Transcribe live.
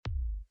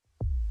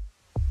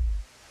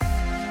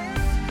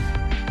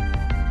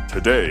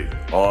Today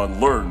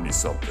on Learn Me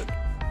Something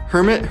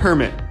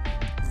Hermit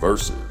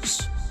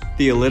versus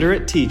the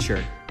illiterate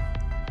teacher.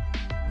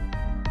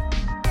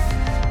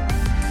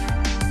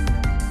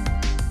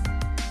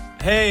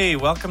 Hey,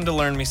 welcome to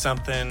Learn Me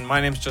Something.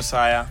 My name's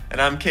Josiah. And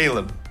I'm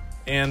Caleb.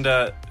 And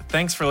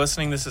thanks for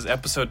listening. This is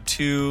episode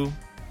 2.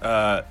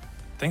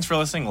 Thanks for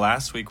listening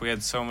last week. We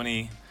had so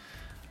many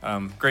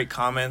great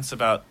comments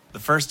about the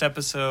first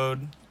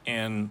episode,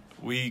 and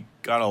we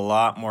got a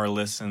lot more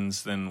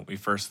listens than we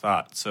first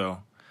thought.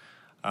 So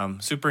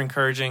super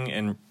encouraging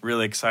and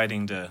really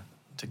exciting to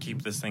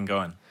keep this thing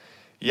going.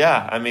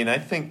 Yeah, I mean, I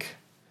think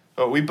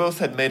we both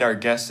had made our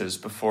guesses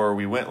before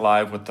we went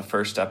live with the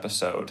first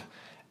episode.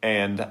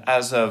 And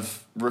as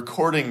of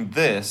recording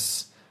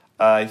this,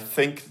 I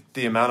think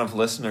the amount of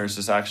listeners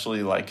is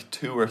actually like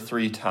 2 or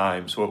 3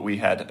 times what we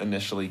had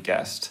initially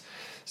guessed.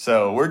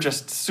 So we're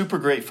just super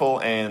grateful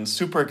and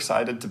super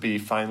excited to be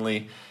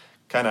finally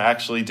kind of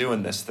actually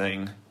doing this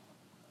thing.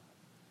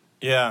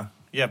 Yeah,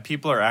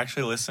 people are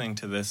actually listening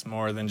to this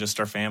more than just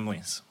our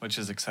families, which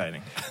is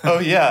exciting. Oh,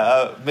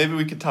 yeah, maybe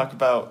we could talk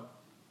about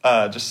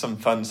just some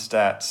fun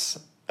stats.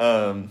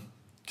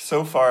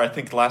 So far, I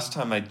think last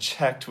time I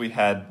checked, we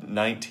had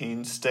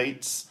 19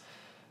 states,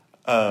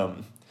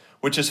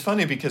 which is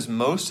funny because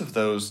most of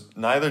those,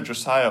 neither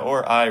Josiah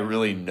or I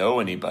really know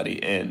anybody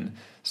in.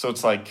 So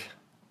it's like,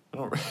 we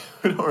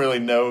don't really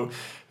know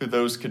who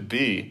those could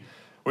be,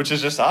 which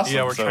is just awesome.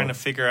 Yeah, we're trying to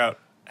figure out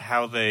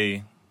how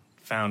they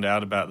found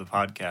out about the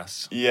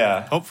podcast.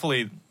 Yeah.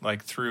 Hopefully,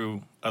 like,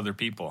 through other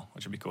people,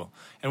 which would be cool.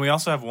 And we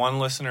also have one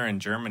listener in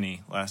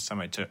Germany last time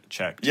I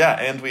checked. Yeah,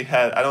 and we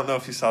had, I don't know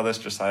if you saw this,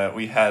 Josiah,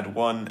 we had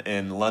one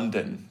in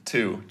London,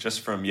 too, just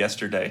from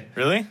yesterday.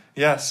 Really?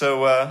 Yeah,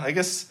 so I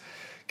guess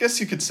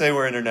you could say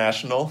we're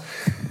international.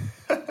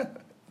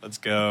 Let's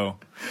go.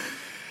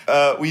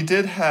 We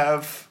did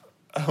have,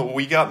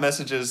 we got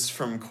messages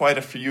from quite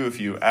a few of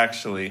you,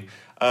 actually.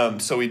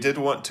 So we did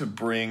want to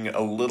bring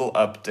a little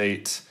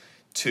update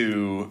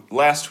to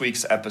last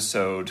week's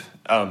episode,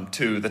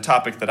 to the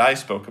topic that I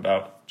spoke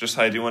about.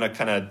 Josiah, do you want to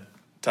kind of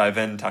dive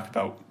in and talk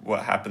about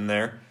what happened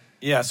there?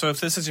 Yeah, so if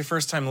this is your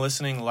first time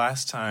listening,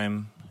 last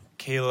time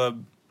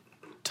Caleb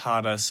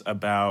taught us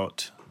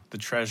about the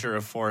treasure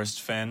of Forrest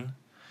Fenn.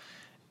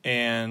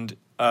 And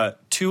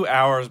 2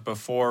 hours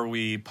before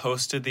we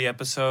posted the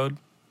episode,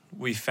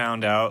 we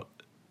found out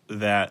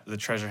that the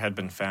treasure had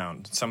been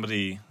found.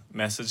 Somebody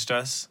messaged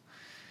us.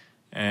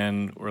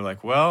 And we're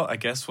like, well, I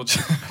guess we'll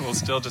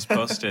still just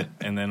post it,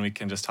 and then we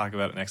can just talk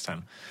about it next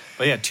time.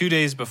 But yeah, 2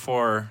 days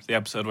before the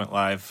episode went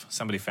live,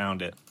 somebody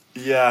found it.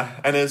 Yeah,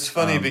 and it's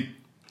funny,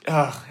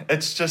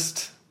 it's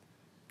just,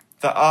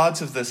 the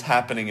odds of this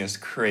happening is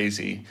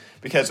crazy.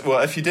 Because, well,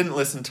 if you didn't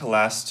listen to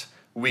last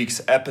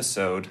week's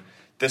episode,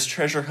 this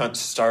treasure hunt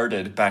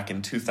started back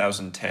in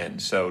 2010.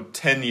 So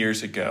 10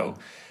 years ago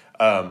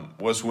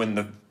was when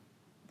the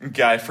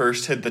guy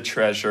first hid the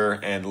treasure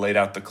and laid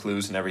out the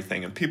clues and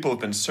everything, and people have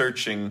been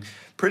searching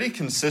pretty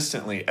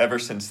consistently ever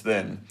since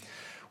then,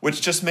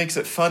 which just makes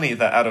it funny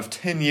that out of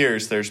 10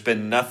 years there's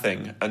been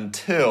nothing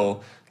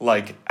until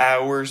like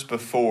hours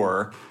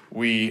before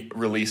we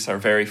release our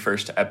very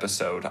first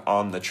episode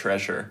on the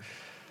treasure.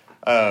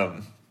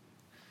 So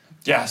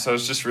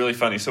it's just really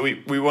funny. So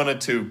we wanted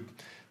to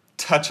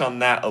touch on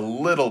that a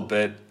little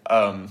bit,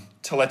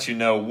 to let you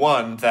know,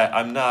 one, that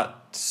I'm not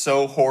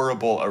so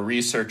horrible a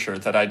researcher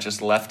that I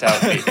just left out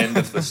the end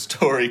of the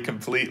story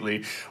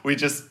completely. We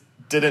just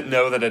didn't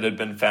know that it had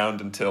been found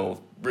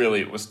until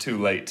really it was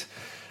too late.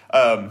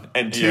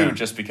 And two,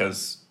 just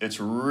because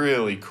it's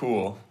really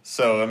cool.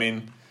 So, I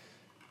mean,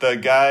 the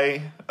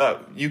guy,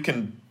 you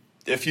can,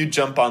 if you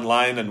jump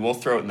online, and we'll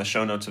throw it in the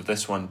show notes of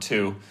this one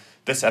too,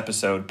 this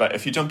episode, but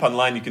if you jump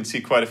online, you can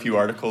see quite a few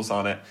articles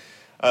on it.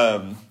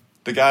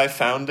 The guy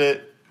found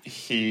it.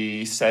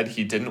 He said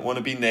he didn't want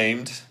to be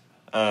named.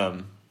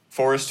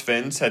 Forrest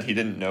Fenn said he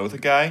didn't know the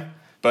guy.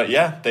 But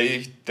yeah,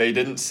 they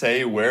didn't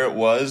say where it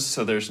was,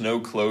 so there's no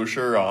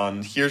closure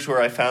on here's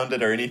where I found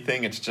it or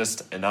anything. It's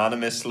just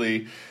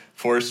anonymously.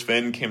 Forrest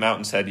Fenn came out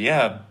and said,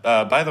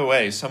 by the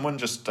way, someone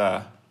just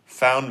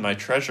found my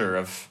treasure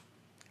of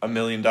 $1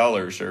 million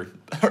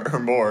or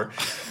more.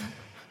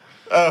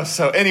 Oh,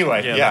 so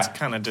anyway, yeah. That's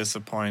kind of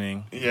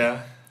disappointing.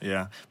 Yeah.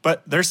 Yeah.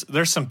 But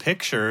there's some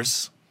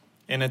pictures,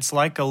 and it's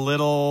like a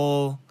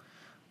little,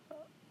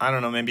 I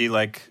don't know, maybe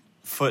like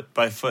foot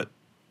by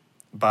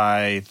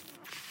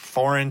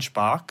 4-inch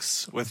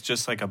box with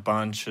just like a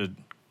bunch of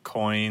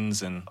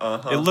coins, and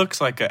it looks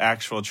like an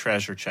actual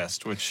treasure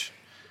chest, which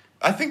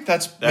I think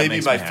that's maybe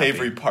my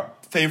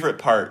favorite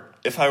part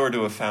if I were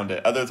to have found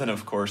it, other than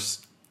of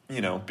course,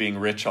 being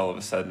rich all of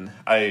a sudden.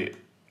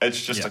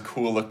 It's just a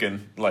cool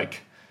looking,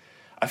 like,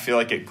 I feel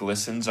like it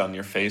glistens on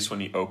your face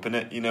when you open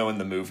it, in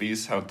the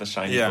movies, how the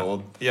shiny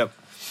gold. Yep.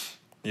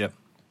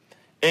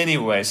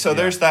 Anyway, so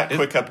there's that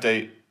quick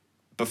update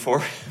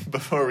before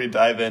we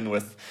dive in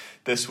with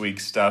this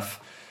week's stuff.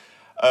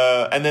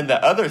 And then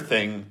the other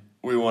thing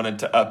we wanted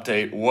to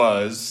update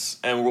was,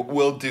 and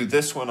we'll do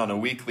this one on a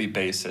weekly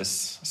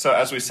basis. So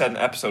as we said in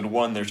episode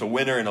 1, there's a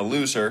winner and a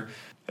loser.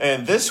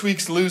 And this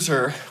week's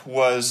loser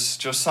was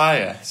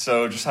Josiah.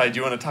 So, Josiah, do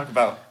you want to talk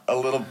about a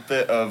little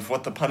bit of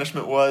what the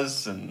punishment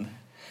was and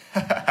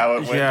how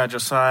it went? Yeah,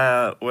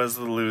 Josiah was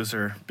the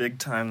loser, big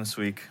time this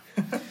week.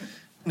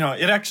 No,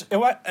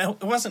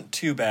 it wasn't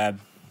too bad.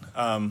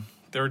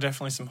 There were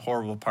definitely some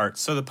horrible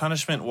parts. So the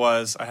punishment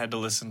was I had to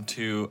listen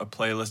to a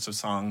playlist of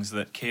songs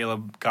that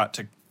Caleb got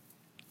to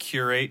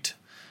curate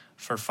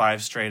for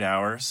 5 straight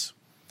hours.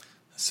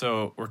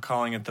 So we're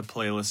calling it the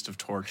playlist of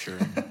torture.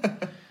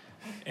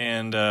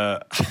 And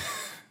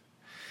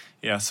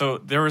yeah, so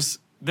there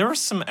were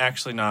some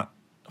actually not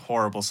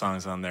horrible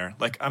songs on there.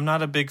 Like, I'm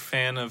not a big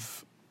fan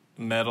of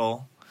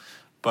metal,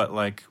 but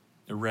like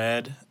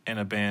Red and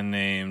a band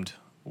named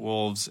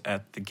Wolves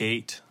at the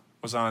Gate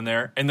was on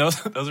there, and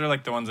those are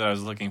like the ones that I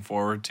was looking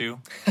forward to.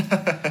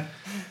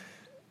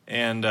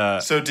 And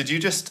so did you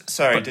just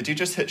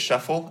hit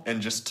shuffle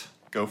and just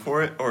go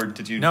for it, or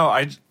did you? No,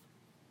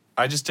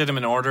 I just did them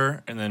in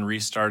order and then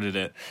restarted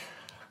it.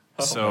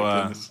 Oh,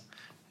 my goodness.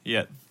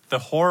 Yeah, the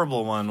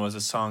horrible one was a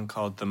song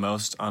called "The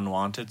Most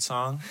Unwanted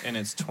Song," and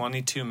it's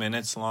 22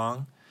 minutes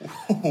long.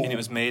 Whoa. And it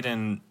was made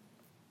in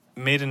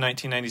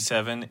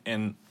 1997,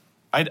 and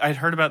I'd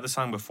heard about the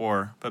song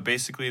before, but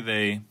basically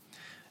they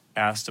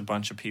asked a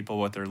bunch of people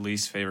what their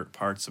least favorite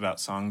parts about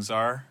songs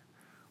are,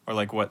 or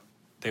like what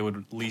they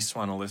would least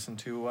want to listen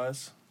to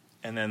was,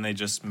 and then they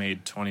just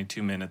made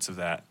 22 minutes of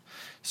that.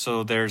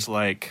 So there's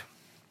like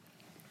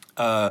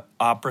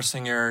opera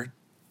singer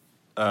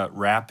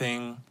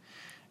rapping,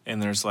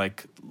 and there's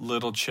like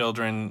little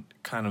children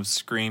kind of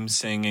scream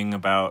singing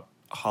about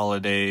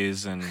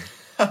holidays, and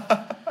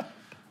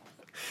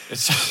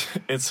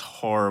it's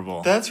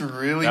horrible. That's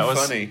really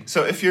funny.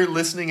 So if you're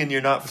listening and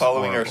you're not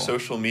following our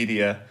social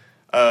media,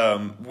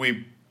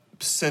 we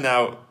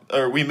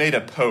made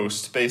a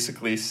post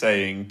basically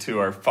saying to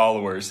our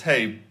followers,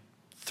 hey,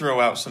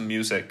 throw out some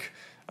music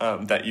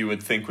that you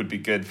would think would be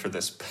good for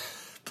this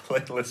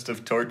playlist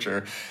of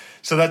torture.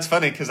 So that's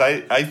funny because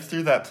I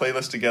threw that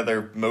playlist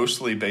together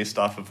mostly based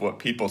off of what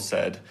people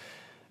said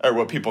or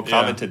what people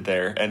commented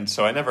there. And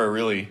so I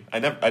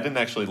didn't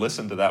actually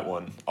listen to that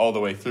one all the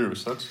way through.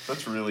 So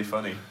that's really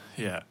funny.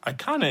 Yeah. I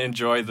kind of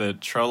enjoy the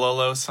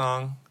Trololo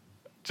song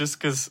just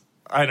because,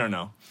 I don't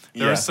know.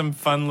 There were some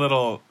fun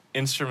little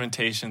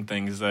instrumentation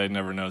things that I'd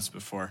never noticed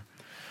before.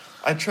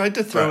 I tried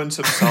to throw in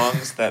some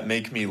songs that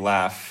make me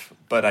laugh,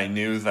 but I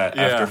knew that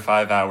after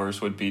 5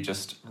 hours would be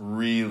just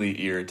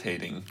really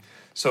irritating.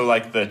 So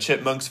like the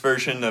Chipmunks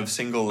version of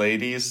Single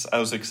Ladies, I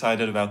was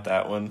excited about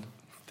that one.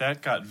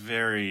 That got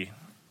very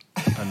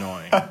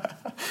annoying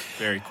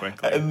very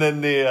quickly. And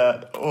then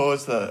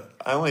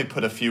I only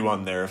put a few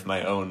on there of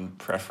my own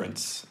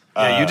preference.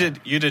 Yeah,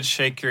 you did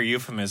Shake Your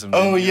Euphemism.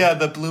 Oh yeah,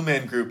 the Blue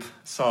Man Group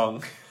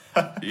song.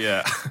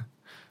 Yeah.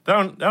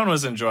 That one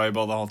was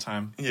enjoyable the whole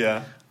time.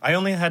 Yeah. I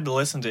only had to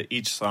listen to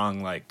each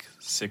song like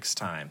 6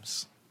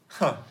 times.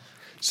 Huh.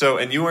 So,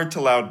 and you weren't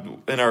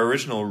allowed, in our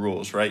original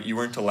rules, right? You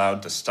weren't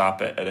allowed to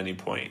stop it at any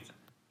point.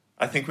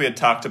 I think we had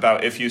talked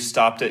about if you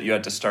stopped it, you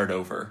had to start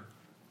over.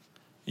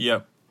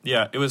 Yep.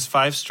 Yeah, it was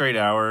 5 straight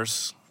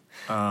hours.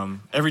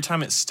 Every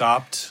time it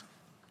stopped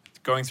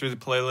going through the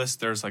playlist,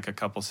 there's like a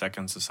couple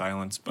seconds of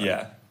silence. But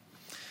yeah.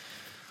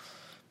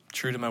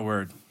 True to my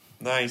word.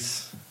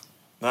 Nice.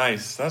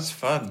 That's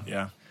fun.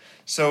 Yeah.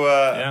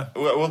 So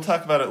we'll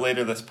talk about it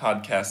later this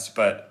podcast,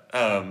 but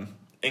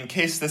in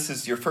case this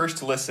is your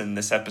first listen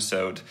this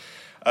episode,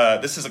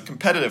 this is a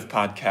competitive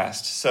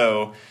podcast.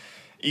 So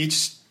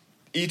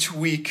each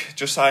week,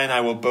 Josiah and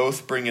I will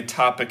both bring a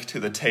topic to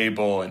the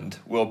table and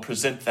we'll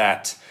present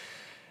that.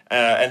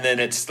 And then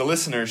it's the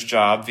listener's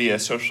job via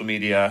social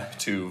media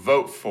to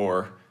vote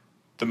for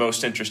the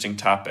most interesting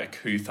topic,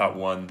 who you thought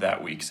won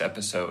that week's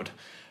episode.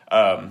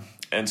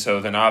 And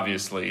so then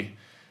obviously,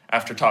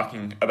 after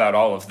talking about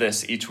all of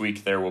this, each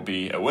week there will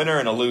be a winner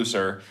and a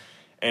loser,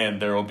 and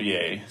there will be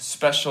a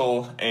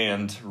special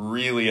and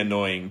really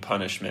annoying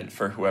punishment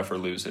for whoever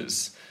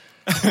loses.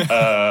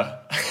 Yeah,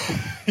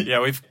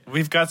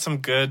 we've got some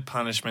good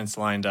punishments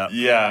lined up.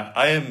 Yeah,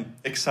 I am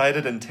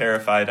excited and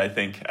terrified, I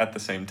think, at the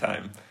same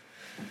time.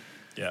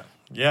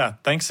 Yeah.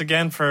 Thanks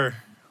again for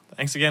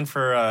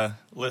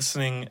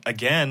listening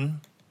again.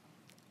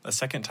 A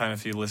second time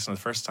if you listened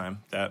the first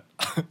time. That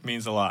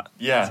means a lot.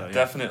 Yeah,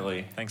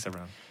 definitely. Thanks,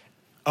 everyone.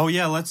 Oh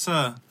yeah, let's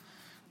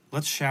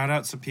shout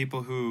out some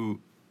people who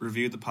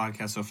reviewed the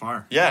podcast so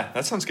far. Yeah,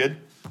 that sounds good.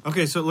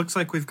 Okay, so it looks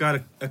like we've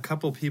got a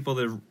couple people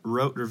that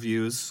wrote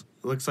reviews.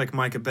 It looks like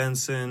Micah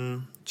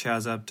Benson,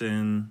 Chaz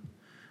Upton,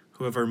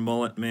 whoever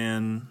Mullet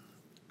Man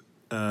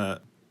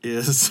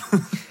is.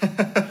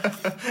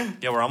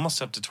 Yeah, we're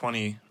almost up to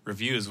 20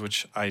 reviews,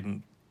 which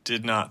I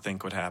did not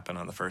think would happen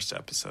on the first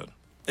episode.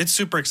 It's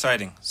super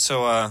exciting.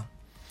 So,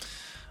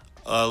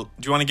 do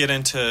you want to get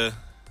into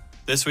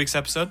this week's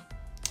episode?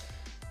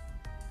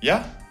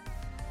 Yeah,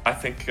 I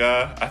think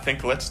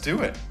let's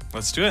do it.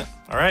 Let's do it.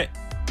 All right.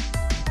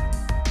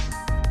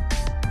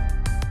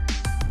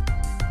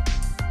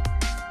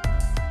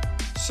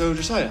 So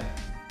Josiah,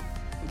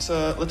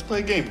 let's play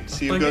a game.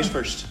 See who goes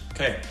first.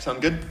 Okay.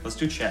 Sound good? Let's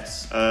do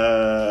chess.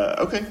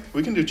 Okay,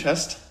 we can do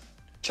chess.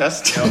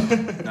 Chest?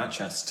 Nope, not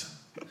chest.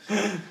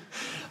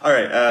 All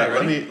right,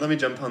 ready? let me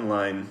jump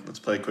online. Let's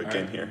play a quick All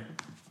game right.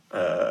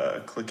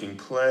 here. Clicking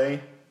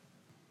play.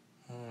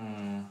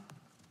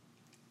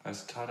 I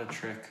was taught a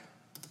trick.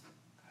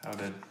 How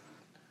to...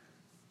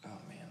 Oh,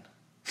 man.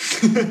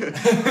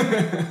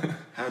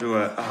 How do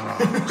I...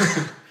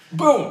 Oh,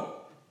 Boom!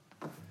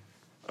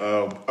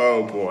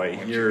 oh boy.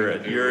 What you You're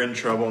gonna do? you're in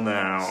trouble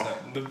now.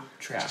 The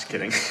trap. Just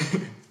kidding.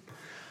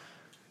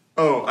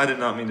 Oh, I did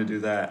not mean to do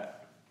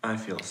that. I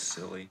feel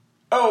silly.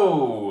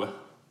 Oh!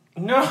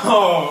 No!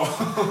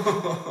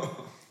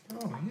 Oh,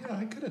 yeah,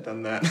 I could have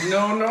done that.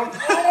 No.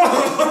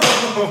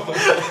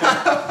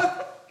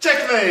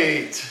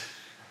 Checkmate!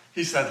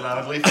 He said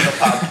loudly for the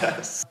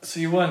podcast. So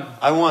you won.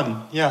 I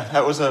won. Yeah,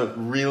 that was a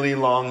really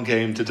long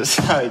game to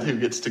decide who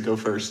gets to go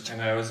first.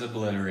 And I was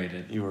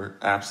obliterated. You were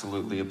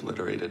absolutely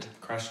obliterated.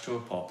 Crushed to a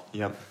pulp.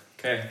 Yep.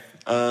 Okay.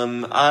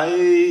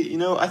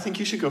 I think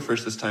you should go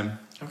first this time.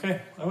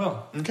 Okay, I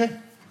will. Okay.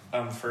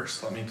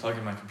 First, let me plug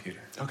in my computer.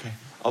 Okay.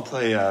 I'll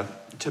play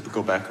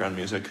typical background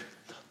music.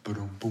 All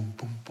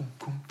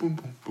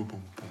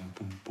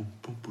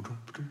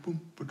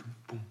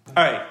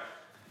right.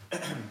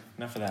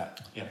 Enough of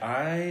that. Yeah.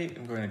 I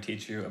am going to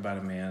teach you about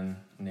a man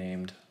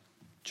named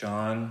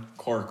John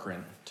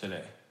Corcoran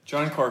today.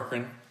 John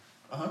Corcoran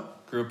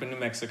grew up in New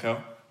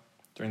Mexico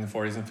during the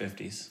 40s and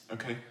 50s.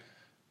 Okay.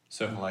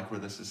 So, I like where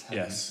this is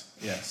heading.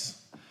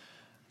 yes.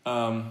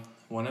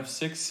 One of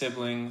 6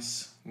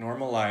 siblings,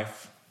 normal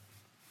life,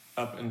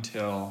 up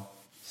until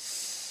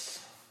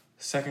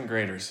 2nd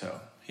grade or so.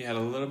 He had a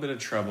little bit of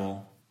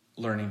trouble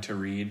learning to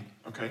read.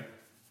 Okay.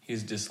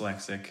 He's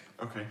dyslexic.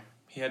 Okay.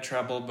 He had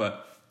trouble,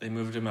 but they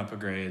moved him up a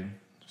grade.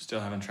 Still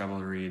having trouble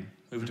to read.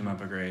 Moved him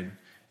up a grade.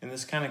 And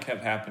this kind of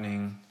kept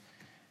happening.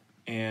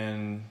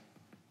 And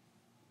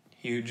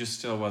he just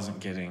still wasn't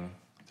getting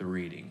the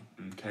reading.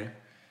 Okay.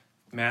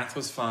 Math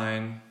was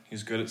fine. He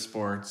was good at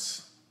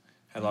sports.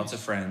 Had lots of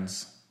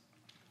friends.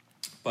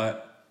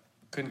 But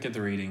couldn't get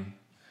the reading.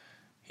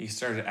 He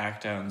started to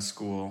act out in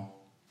school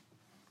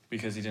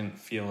because he didn't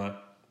feel it.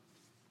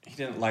 He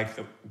didn't like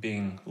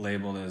being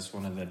labeled as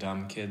one of the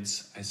dumb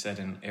kids, I said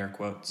in air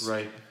quotes.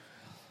 Right.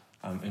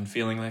 And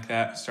feeling like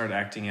that, started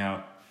acting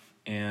out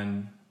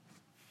and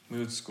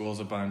moved schools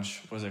a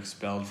bunch, was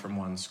expelled from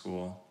one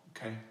school.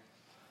 Okay.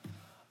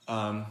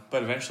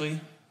 But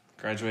eventually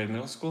graduated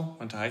middle school,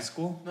 went to high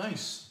school.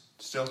 Nice.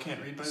 Still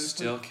can't read by this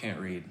Still can't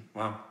read.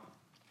 point? Wow.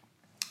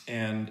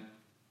 And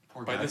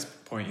Poor by guy. this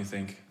point you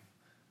think,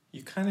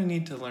 you kind of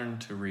need to learn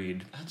to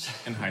read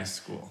in high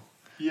school.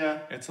 Yeah,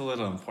 It's a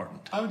little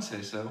important. I would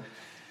say so.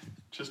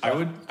 Just I off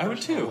would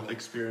personal too.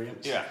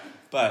 Experience. Yeah.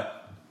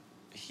 But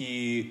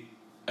he,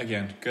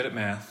 again, good at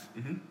math,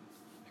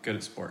 good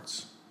at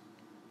sports,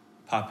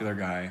 popular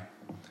guy.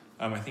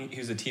 I think he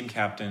was a team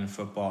captain in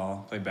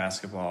football, played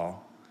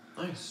basketball.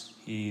 Nice.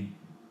 He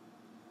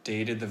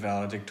dated the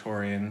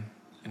valedictorian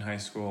in high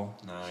school.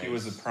 Nice. He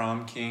was a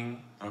prom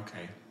king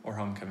Okay. or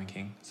homecoming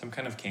king, some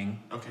kind of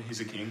king. Okay, he's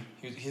a king.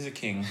 He's a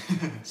king,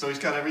 So he's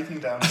got everything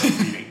down but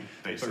reading,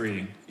 but basically.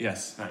 reading,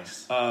 yes.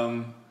 Nice.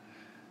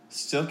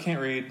 Still can't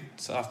read,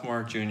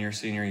 sophomore, junior,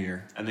 senior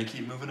year. And they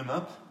keep moving him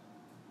up?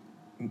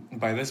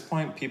 By this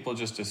point, people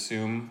just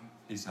assume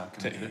He's not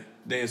going to get it.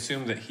 they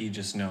assume that he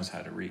just knows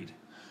how to read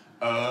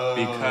Oh.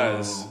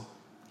 because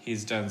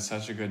he's done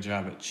such a good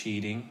job at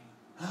cheating.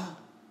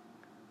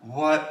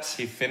 What?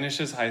 He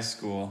finishes high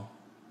school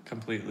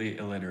completely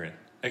illiterate.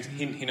 Like,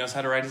 he knows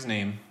how to write his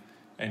name,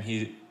 and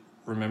he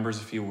remembers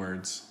a few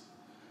words,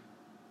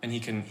 and he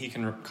can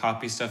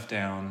copy stuff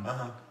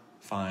down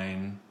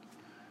fine,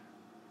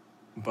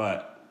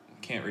 but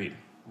can't read.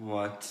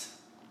 What?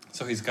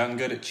 So he's gotten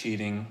good at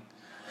cheating.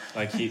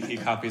 Like he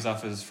copies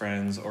off his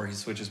friends, or he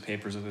switches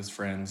papers with his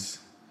friends.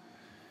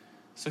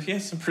 So he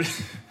has some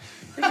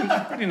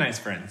pretty nice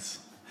friends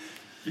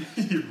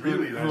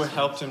who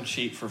helped him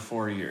cheat for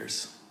 4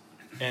 years.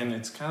 And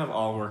it's kind of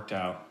all worked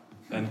out.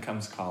 Then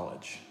comes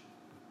college.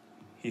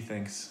 He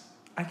thinks,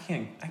 I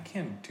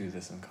can't do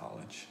this in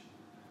college.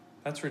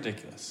 That's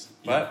ridiculous.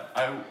 Yeah,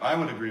 But I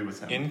would agree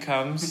with him. in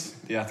comes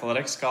the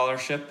athletic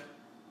scholarship.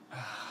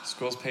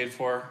 School's paid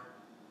for.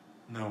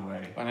 No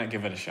way. Why not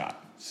give it a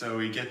shot? So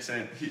he gets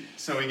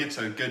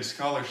a good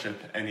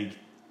scholarship and he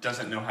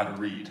doesn't know how to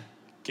read.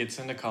 Gets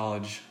into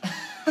college,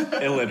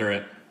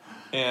 illiterate.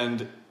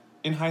 And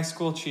in high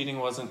school, cheating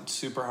wasn't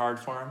super hard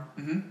for him.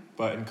 Mm-hmm.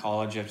 But in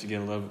college, you have to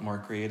get a little bit more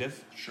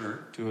creative. Sure.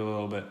 Do a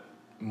little bit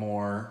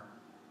more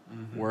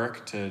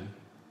work to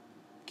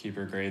keep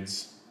your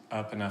grades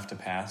up enough to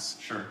pass.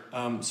 Sure.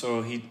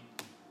 So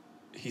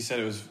he said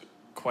it was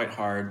quite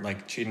hard.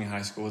 Like, cheating in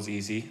high school was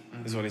easy,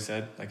 is what he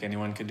said. Like,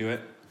 anyone could do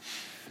it.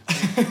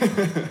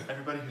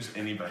 Everybody who's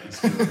anybody's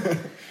doing it.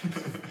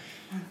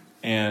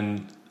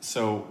 And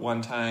so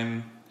one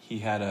time he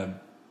had a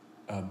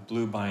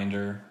blue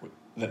binder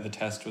that the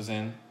test was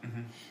in,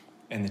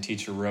 and the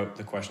teacher wrote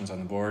the questions on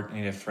the board. And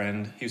he had a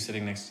friend. He was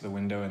sitting next to the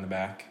window in the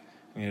back,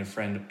 and he had a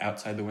friend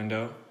outside the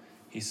window.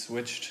 He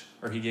switched,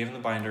 or he gave him the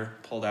binder,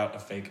 pulled out a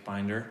fake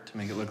binder to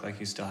make it look like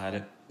he still had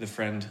it. The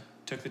friend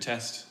took the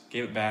test,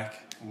 gave it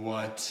back,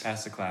 What?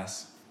 passed the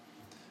class.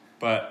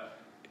 But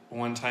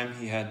one time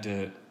he had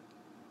to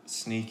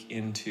sneak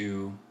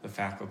into the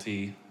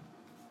faculty,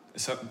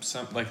 some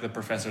like the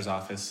professor's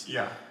office,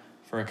 Yeah.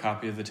 for a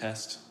copy of the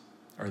test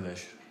or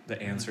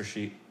the answer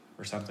sheet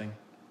or something.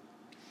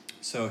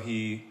 So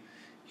he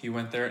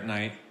went there at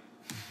night,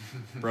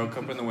 broke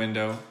open the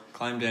window,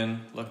 climbed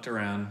in, looked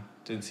around,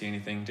 didn't see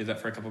anything. Did that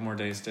for a couple more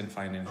days, didn't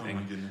find anything.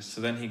 Oh my goodness.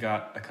 So then he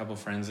got a couple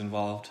friends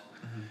involved.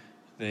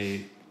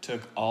 They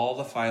took all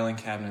the filing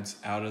cabinets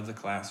out of the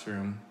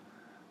classroom,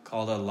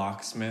 called a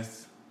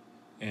locksmith,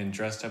 and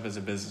dressed up as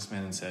a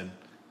businessman and said,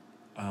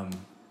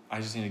 I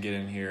just need to get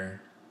in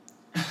here.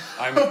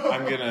 I'm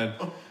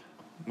gonna,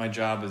 my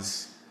job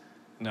is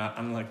not,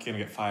 I'm like gonna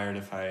get fired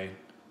if I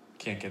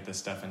can't get this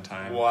stuff in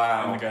time.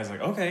 Wow. And the guy's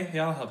like, okay,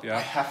 yeah, I'll help you I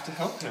out. have to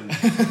help him.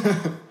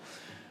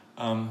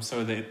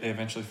 So they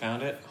eventually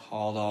found it,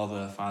 hauled all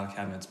the file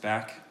cabinets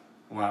back.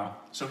 Wow.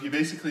 So he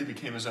basically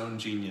became his own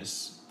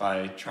genius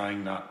by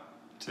trying not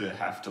to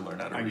have to learn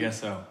how to read. I guess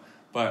so.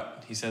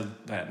 But he said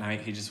that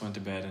night he just went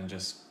to bed and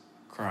just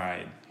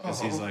cried.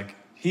 Because he's like,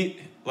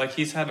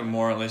 he's had a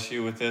moral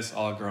issue with this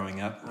all growing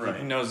up. Right.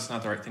 He knows it's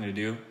not the right thing to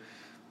do.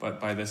 But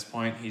by this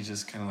point, he's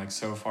just kind of like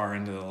so far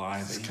into the lie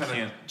that He's he kind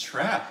can't, of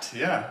trapped,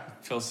 yeah.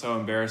 feel so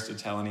embarrassed to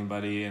tell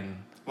anybody. And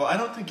Well, I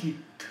don't think he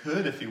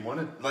could if he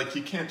wanted. Like,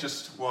 you can't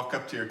just walk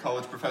up to your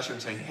college professor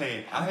and say,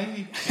 hey,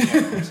 I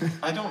can't.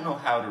 I don't know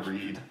how to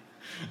read.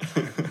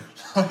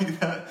 Like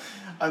that.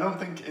 I don't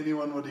think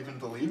anyone would even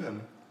believe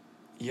him.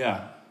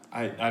 yeah,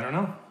 I don't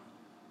know.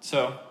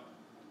 So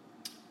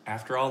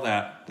after all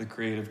that, the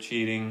creative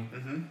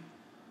cheating,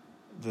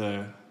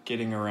 the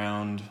getting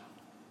around,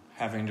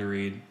 having to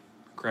read,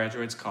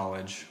 graduates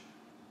college.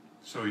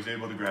 So he's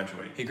able to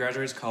graduate. He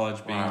graduates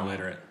college being Wow.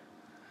 illiterate.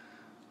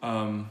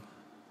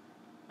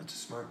 That's a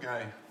smart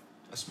guy.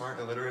 A smart,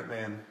 illiterate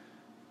man.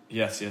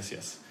 Yes.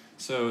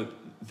 So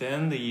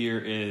then the year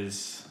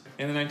is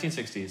in the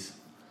 1960s.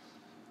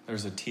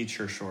 There's a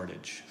teacher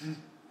shortage.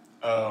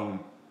 Oh,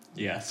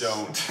 Yes.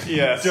 don't.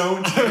 Yes.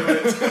 Don't do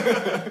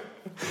it.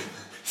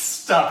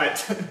 Stop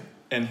it.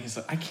 And he's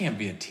like, I can't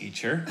be a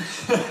teacher.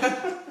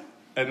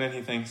 And then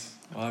he thinks,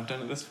 well, I've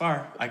done it this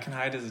far. I can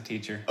hide as a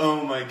teacher.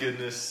 Oh my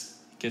goodness.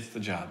 Gets the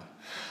job.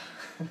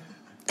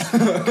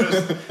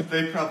 Because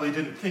they probably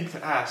didn't think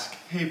to ask,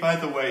 hey, by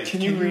the way,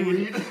 can you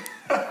read?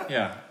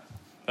 Yeah.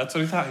 That's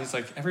what he thought. He's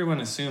like,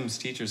 everyone assumes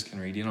teachers can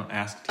read. You don't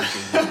ask teachers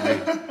if they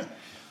can read.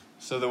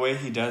 So the way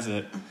he does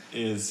it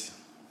is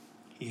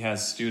he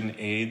has student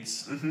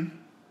aides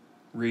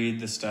read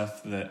the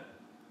stuff that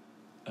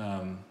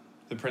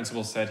the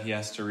principal said he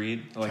has to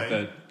read, like Okay.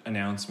 the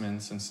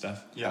announcements and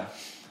stuff. Yeah.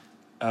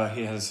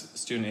 He has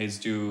student aides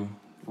do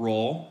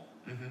roll,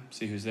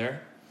 see who's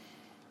there.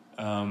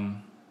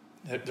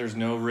 There's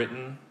no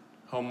written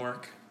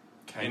homework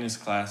Okay. in his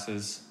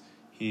classes.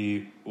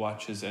 He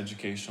watches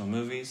educational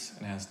movies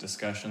and has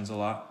discussions a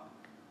lot.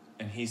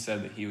 And he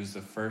said that he was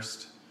the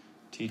first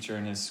teacher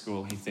in his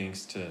school, he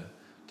thinks, to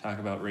talk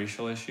about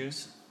racial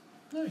issues.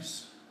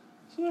 Nice.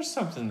 So there's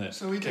something that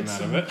So he came did out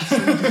some,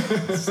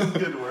 of it. some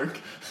good work.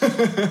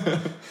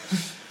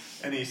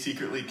 And he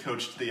secretly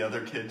coached the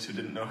other kids who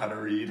didn't know how to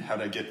read, how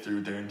to get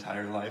through their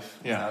entire life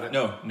without Yeah. it.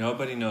 No,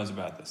 nobody knows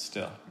about this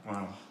still.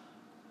 Wow.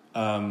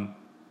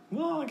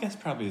 Well, I guess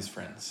probably his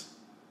friends.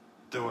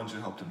 The ones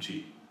who helped him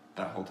cheat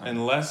that whole time.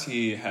 Unless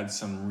he had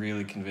some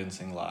really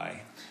convincing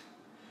lie.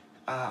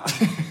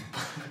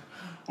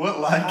 What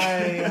like?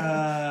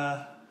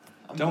 I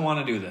don't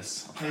want to do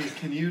this. Hey,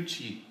 can you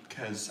cheat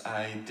because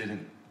I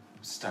didn't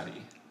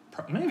study?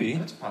 Maybe.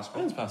 That's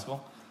possible. That's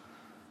possible.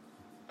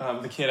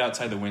 The kid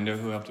outside the window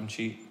who helped him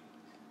cheat,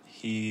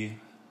 he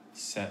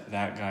set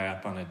that guy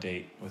up on a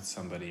date with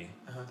somebody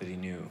that he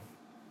knew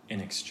in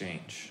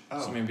exchange.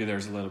 Oh. So maybe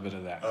there's a little bit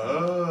of that.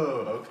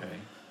 Oh, okay.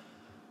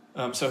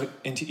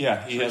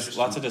 He has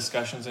lots of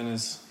discussions in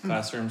his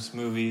classrooms,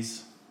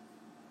 movies.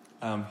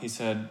 He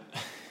said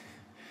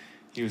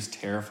he was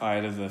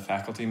terrified of the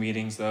faculty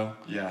meetings, though.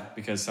 Yeah.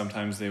 Because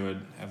sometimes they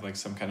would have like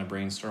some kind of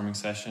brainstorming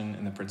session,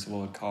 and the principal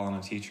would call on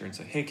a teacher and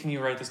say, "Hey, can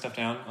you write this stuff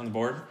down on the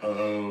board?"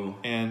 Oh.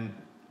 And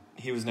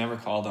he was never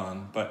called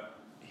on, but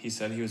he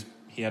said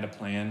he had a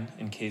plan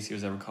in case he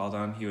was ever called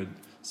on. He would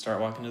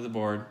start walking to the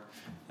board,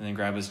 and then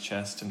grab his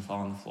chest and fall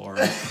on the floor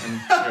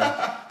and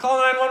go, "Call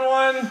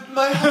 911!"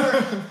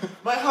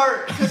 My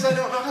heart, because I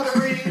don't know how to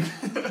read.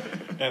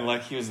 And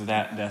like he was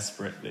that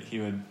desperate that he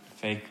would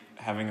fake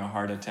having a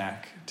heart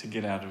attack to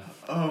get out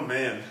of. Oh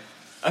man,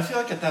 I feel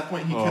like at that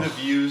point he Oh. could have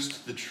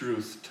used the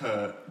truth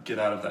to get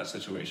out of that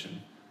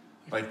situation,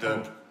 like the.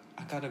 Oh,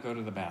 I gotta go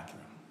to the bathroom.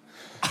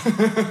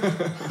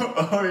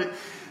 Or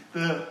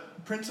the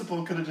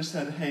principal could have just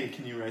said, "Hey,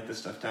 can you write this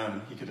stuff down?"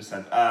 And he could have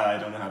said, "I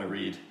don't know how to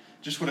read."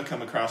 Just would have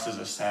come across as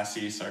a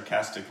sassy,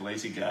 sarcastic,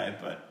 lazy guy,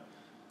 but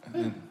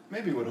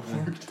maybe would have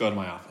worked. Go to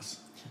my office.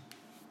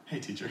 Hey,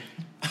 teacher.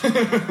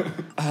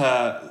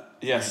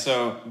 Yeah.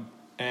 So,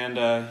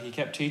 and he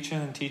kept teaching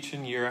and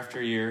teaching year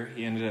after year.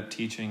 He ended up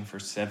teaching for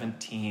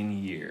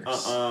 17 years.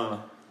 Uh-uh.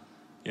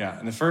 Yeah,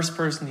 and the first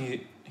person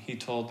he he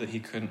told that he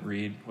couldn't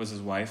read was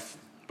his wife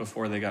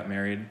before they got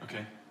married.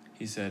 Okay.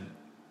 He said,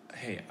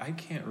 "Hey, I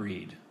can't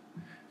read."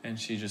 And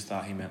she just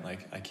thought he meant,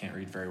 like, I can't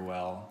read very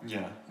well.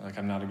 Yeah. Like,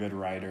 I'm not a good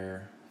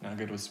writer, not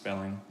good with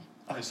spelling.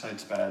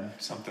 Eyesight's bad.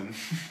 Something.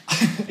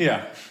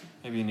 Yeah.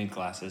 Maybe you need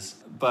glasses.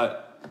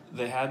 But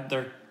they had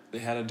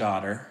a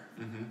daughter.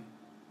 Mm-hmm.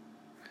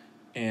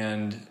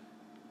 And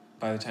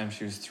by the time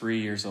she was 3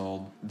 years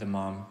old, the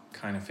mom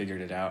kind of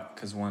figured it out.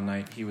 Because one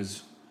night he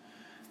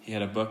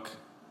had a bock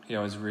he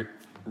always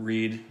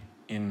read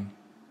in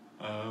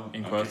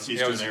quotes. He's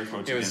doing air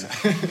quotes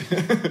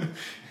again.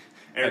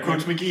 Air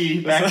quotes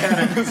McGee, back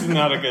at it. This is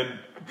not a good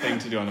thing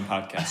to do on a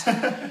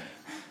podcast.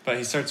 But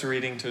he starts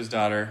reading to his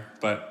daughter,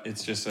 but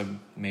it's just a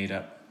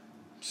made-up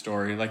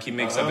story. Like, he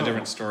makes up a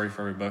different story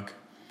for every book.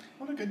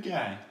 What a good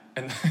guy.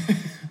 And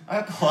I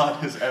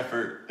applaud his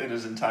effort in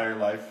his entire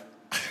life.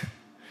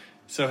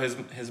 so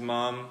his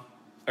mom,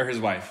 or his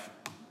wife,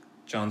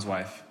 John's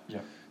wife,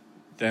 Yep.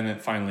 then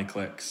it finally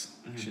clicks.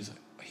 Mm-hmm. She's like,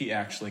 he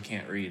actually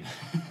can't read.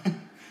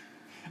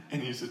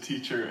 And he's a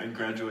teacher and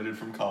graduated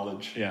from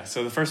college. Yeah,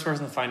 so the first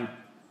person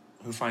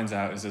who finds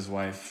out is his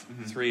wife,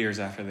 Mm-hmm. 3 years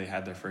after they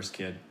had their first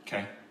kid.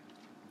 Okay.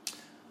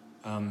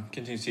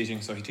 Continues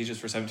teaching, so he teaches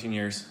for 17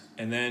 years.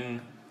 And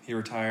then he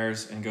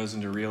retires and goes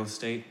into real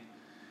estate.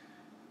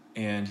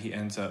 And he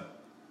ends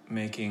up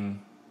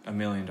making $1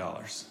 million.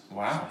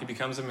 Wow. He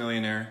becomes a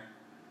millionaire,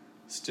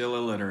 still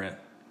illiterate.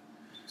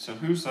 So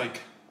who's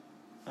like,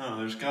 oh,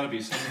 there's got to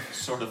be some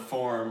sort of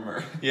form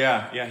or...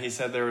 Yeah, he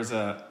said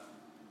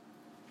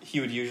he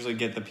would usually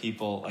get the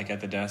people, like, at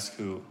the desk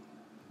who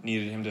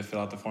needed him to fill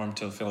out the form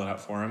to fill it out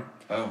for him.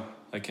 Oh.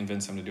 Like,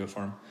 convince him to do it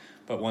for him.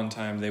 But one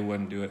time they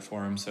wouldn't do it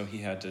for him, so he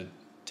had to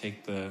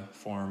take the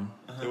form.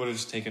 It would have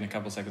just taken a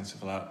couple seconds to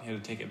fill out. He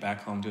had to take it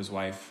back home to his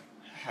wife,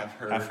 Have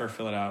her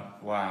fill it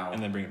out, Wow.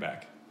 and then bring it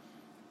back.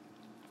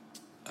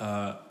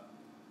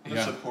 What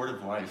a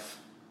supportive wife.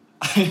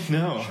 I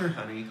know. Sure,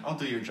 honey. I'll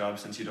do your job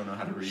since you don't know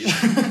how to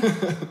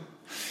read.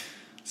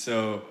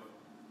 So,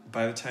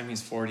 by the time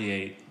he's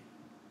 48,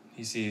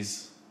 he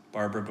sees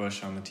Barbara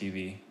Bush on the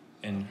TV,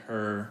 and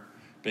her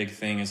big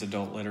thing is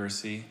adult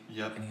literacy.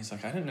 Yep. And he's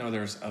like, I didn't know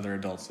there was other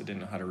adults that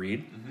didn't know how to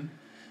read. Mm-hmm.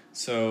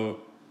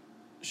 So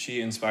she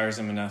inspires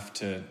him enough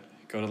to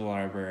go to the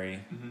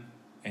library, Mm-hmm.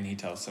 and he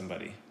tells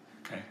somebody,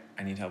 Okay.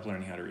 I need help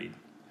learning how to read.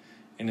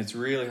 And it's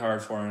really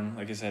hard for him.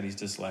 Like I said, he's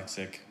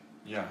dyslexic.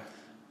 Yeah.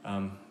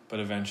 But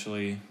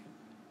eventually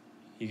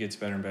he gets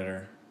better and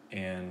better,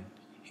 and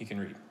he can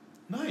read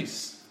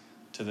Nice.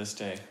 to this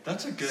day.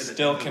 That's a good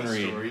Still end of can the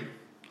read. story.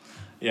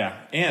 Yeah,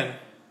 and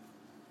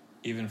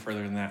even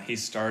further than that, he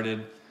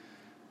started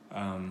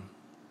a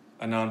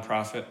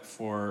nonprofit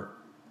for,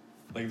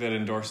 like, that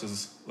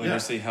endorses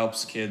literacy,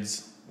 helps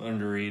kids learn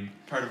to read.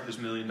 Part of his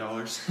 $1 million.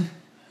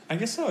 I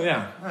guess so,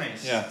 yeah.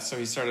 Nice. Yeah, so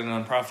he started a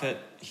nonprofit.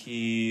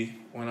 He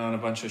went on a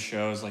bunch of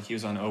shows, like he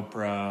was on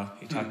Oprah.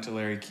 He talked to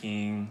Larry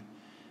King,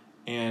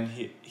 and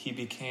he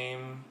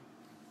became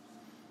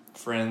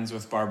friends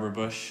with Barbara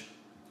Bush.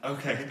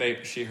 Okay.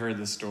 She heard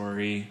the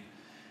story,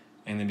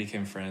 and they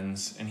became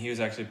friends. And he was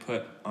actually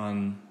put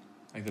on,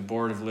 like, the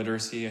board of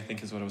literacy, I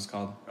think is what it was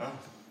called.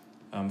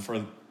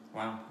 Oh.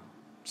 Wow.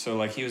 So,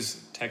 like, he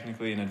was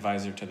technically an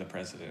advisor to the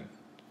president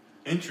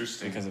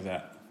Interesting. because of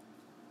that.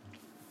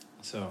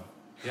 So,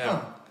 yeah.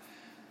 Huh.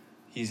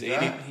 He's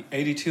That-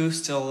 82,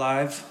 still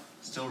alive.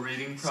 Still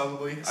reading,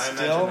 probably. I Still?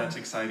 imagine that's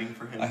exciting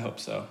for him. I hope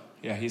so.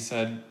 Yeah, he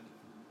said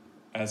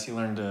as he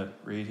learned to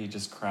read, he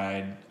just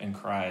cried and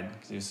cried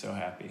because he was so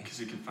happy. Because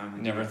he could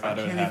finally Never do it. thought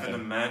it would I can't happen.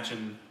 even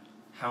imagine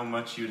how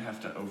much you'd have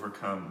to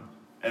overcome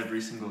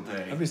every single day.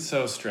 That'd be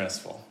so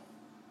stressful.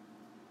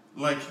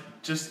 Like,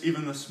 just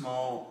even the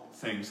small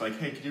things. Like,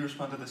 hey, could you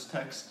respond to this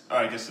text? Oh,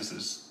 I guess this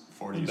is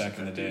 40s, Back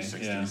in the 50s, day,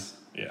 60s.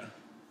 yeah.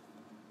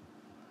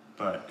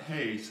 But,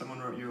 hey, someone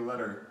wrote you a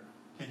letter.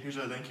 Hey, here's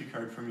a thank you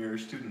card from your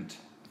student.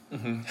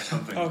 Mm-hmm.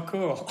 Something. Oh,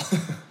 cool.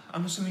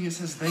 I'm assuming it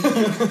says thank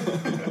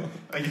you.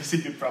 I guess he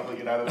could probably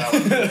get out of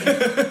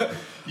that one.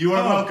 You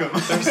are welcome.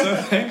 They're so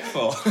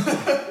thankful.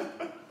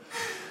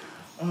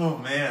 Oh,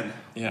 man.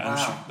 Yeah, Wow. I'm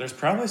sure there's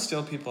probably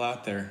still people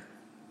out there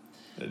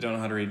that don't know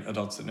how to read,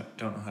 adults that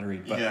don't know how to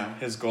read. But Yeah.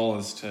 his goal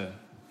is to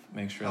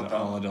make sure Help that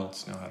all out.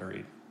 adults know how to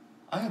read.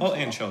 Well,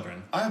 And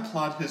children. I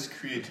applaud his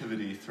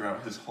creativity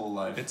throughout his whole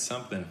life. It's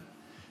something.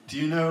 Do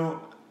you know,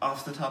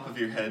 off the top of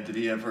your head, did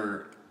he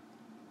ever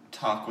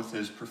talk with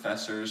his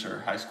professors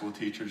or high school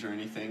teachers or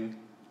anything?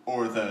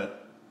 Or the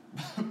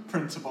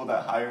principal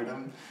that hired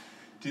him?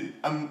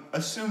 I'm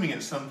assuming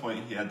at some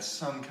point he had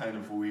some kind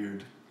of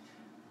weird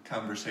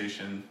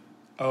conversation.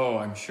 Oh,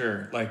 I'm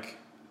sure. Like,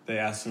 they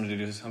asked him to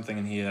do something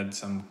and he had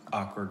some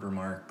awkward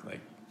remark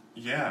like,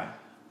 Yeah.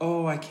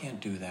 oh, I can't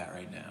do that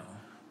right now.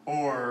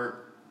 Or,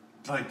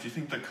 like, do you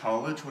think the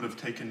college would have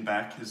taken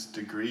back his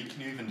degree?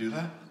 Can you even do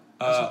that?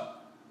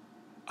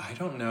 I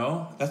don't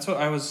know. That's what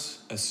I was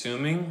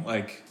assuming.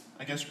 Like,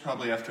 I guess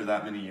probably after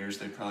that many years,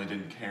 they probably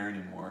didn't care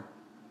anymore.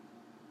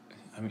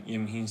 I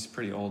mean, he's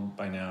pretty old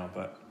by now,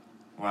 but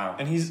Wow.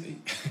 and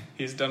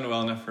he's done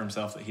well enough for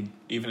himself that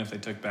even if they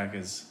took back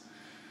his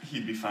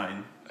he'd be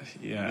fine.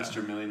 Yeah.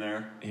 Mr.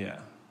 Millionaire. Yeah.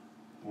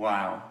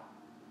 Wow.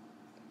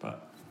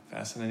 But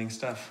fascinating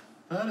stuff.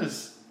 That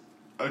was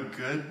a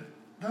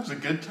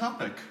good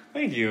topic.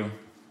 Thank you.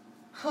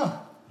 Huh.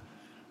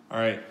 All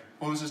right.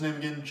 What was his name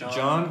again?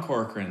 John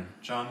Corcoran.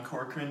 John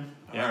Corcoran?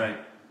 Yeah. All right.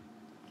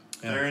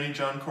 Yeah. If there are any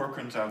John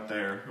Corcorans out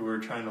there who are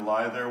trying to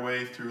lie their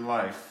way through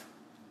life,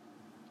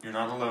 you're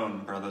not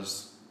alone,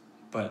 brothers.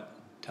 But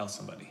tell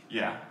somebody.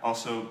 Yeah.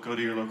 Also, go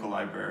to your local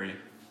library.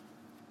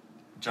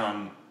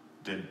 John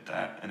did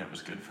that, and it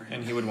was good for him.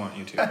 And he would want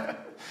you to.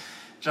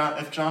 John,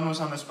 if John was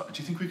on this, do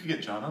you think we could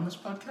get John on this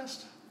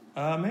podcast?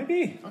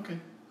 Maybe. Okay.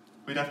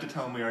 We'd have to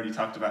tell him we already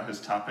talked about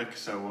his topic,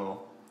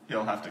 so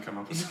he'll have to come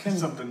up with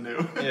something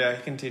new. Yeah,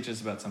 he can teach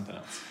us about something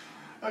else.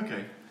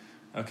 Okay.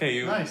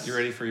 Okay, Nice. You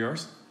ready for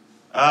yours?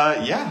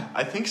 Yeah,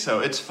 I think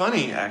so. It's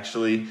funny,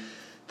 actually,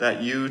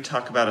 that you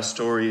talk about a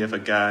story of a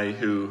guy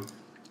who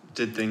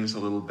did things a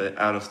little bit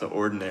out of the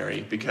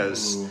ordinary,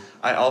 because Ooh.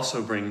 I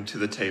also bring to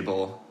the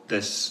table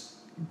this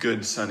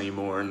good sunny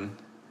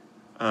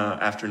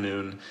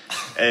afternoon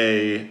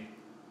a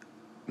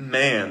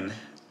man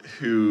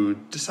who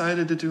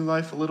decided to do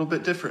life a little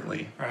bit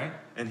differently. All right.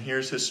 And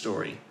here's his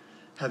story.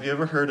 Have you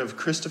ever heard of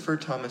Christopher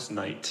Thomas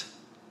Knight?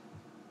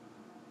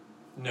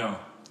 No.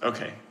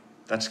 Okay,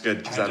 that's good,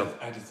 because I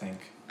had to think.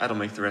 that'll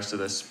make the rest of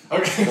this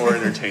Okay. more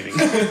entertaining.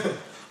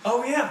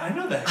 Oh, yeah, I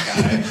know that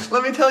guy.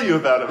 Let me tell you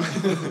about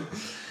him.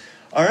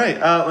 All right,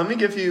 let me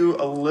give you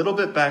a little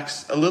bit of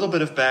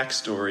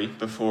backstory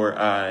before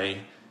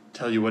I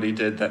tell you what he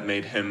did that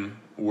made him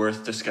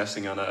worth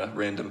discussing on a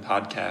random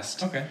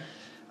podcast. Okay.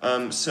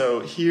 So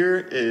here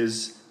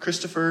is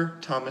Christopher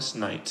Thomas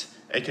Knight,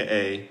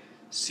 aka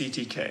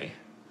CTK,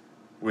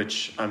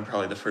 which I'm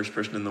probably the first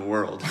person in the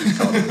world who's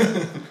called him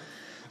that.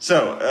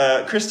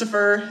 So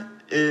Christopher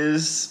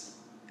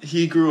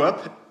he grew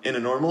up in a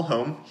normal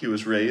home. He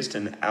was raised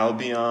in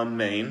Albion,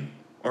 Maine,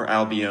 or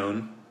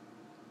Albion.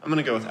 I'm going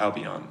to go with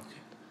Albion.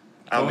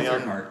 Go with your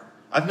Albion. heart.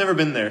 I've never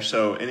been there,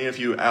 so any of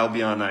you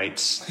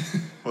Albionites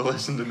will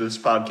listen to this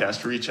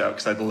podcast, reach out,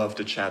 because I'd love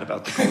to chat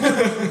about the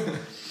culture.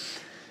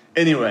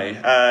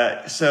 Anyway,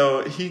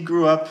 so he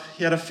grew up,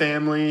 he had a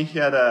family, he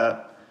had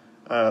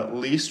at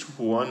least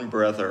one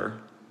brother.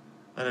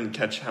 I didn't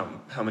catch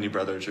how many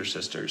brothers or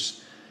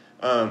sisters.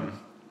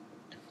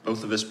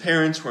 Both of his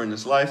parents were in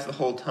his life the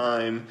whole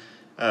time.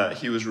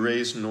 He was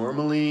raised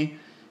normally.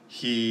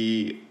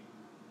 He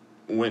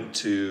went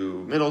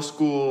to middle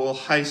school,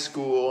 high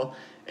school,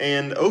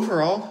 and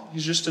overall,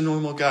 he's just a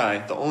normal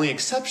guy. The only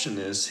exception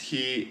is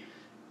he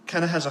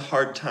kind of has a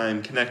hard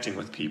time connecting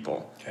with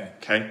people.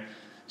 Okay?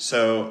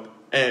 So,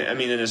 I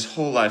mean, in his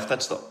whole life,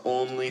 that's the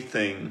only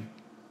thing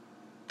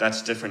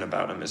that's different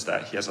about him, is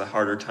that he has a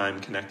harder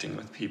time connecting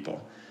with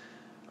people.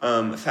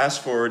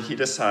 Fast forward, he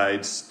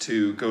decides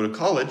to go to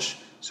college,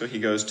 so he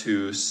goes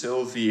to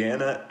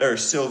Sylvania,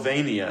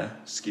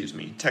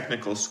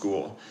 Technical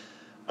School.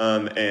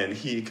 And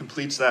he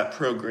completes that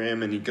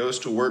program, and he goes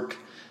to work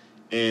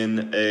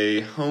in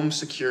a home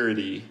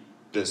security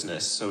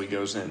business. So he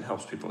goes in,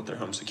 helps people with their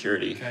home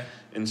security,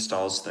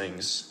 installs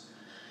things,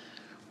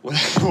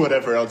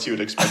 whatever else you would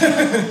expect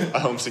a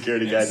home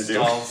security guy to do.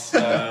 Installs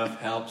stuff,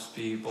 helps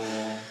people.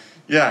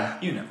 Yeah.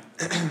 You know.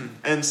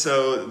 And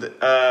so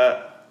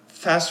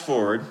fast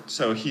forward,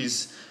 so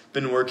he's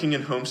been working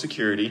in home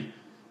security.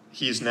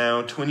 He's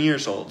now 20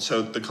 years old.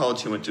 So the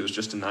college he went to was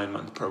just a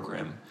 9-month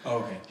program. Oh,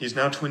 okay. He's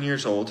now 20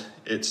 years old.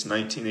 It's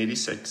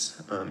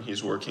 1986.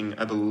 He's working,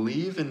 I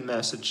believe, in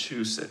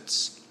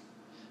Massachusetts.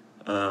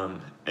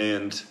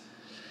 And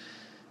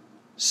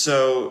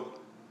so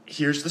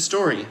here's the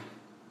story.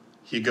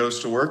 He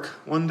goes to work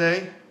one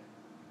day,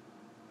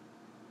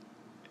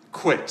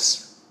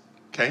 quits,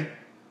 okay?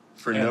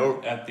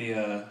 At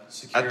the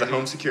security? At the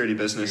home security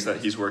business that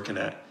he's working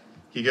at.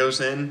 He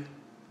goes in,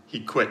 he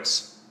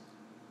quits.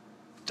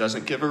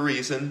 Doesn't give a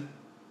reason,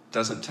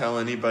 doesn't tell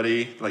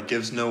anybody,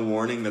 gives no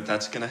warning that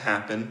that's going to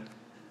happen.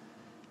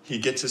 He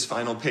gets his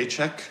final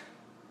paycheck.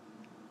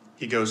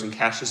 He goes and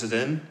cashes it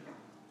in.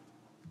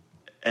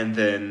 And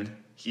then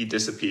he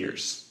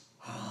disappears.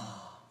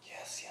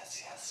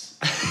 Yes.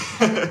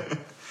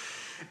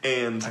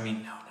 And... I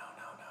mean,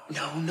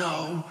 no.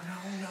 No.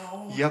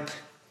 Yep.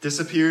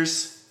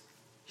 Disappears.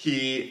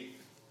 He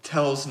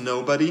tells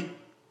nobody.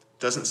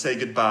 Doesn't say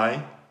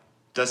goodbye.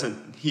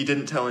 He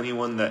didn't tell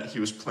anyone that he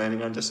was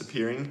planning on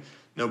disappearing.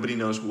 Nobody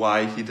knows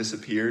why he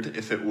disappeared,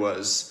 if it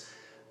was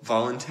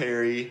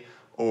voluntary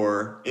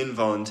or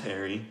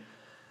involuntary.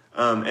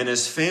 And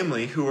his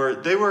family,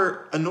 they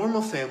were a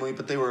normal family,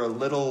 but they were a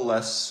little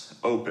less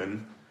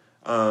open,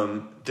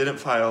 didn't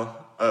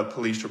file a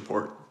police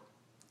report,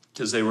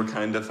 because they were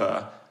kind of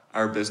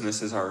our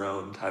business is our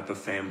own type of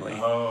family.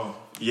 Oh.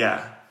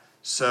 Yeah.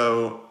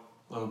 So...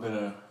 A little bit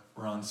of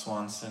Ron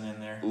Swanson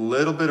in there.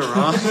 Little bit of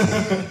Ron.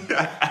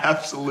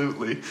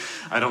 Absolutely.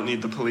 I don't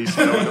need the police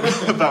knowing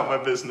about my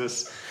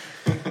business.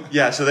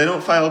 Yeah, so they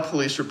don't file a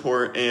police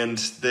report, and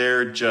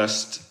they're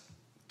just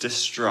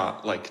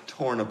distraught,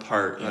 torn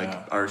apart,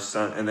 our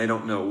son, and they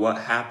don't know what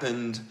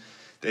happened.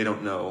 They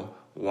don't know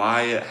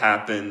why it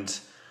happened.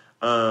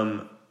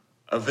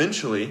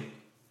 eventually,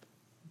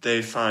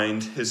 they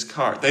find his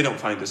car. They don't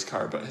find his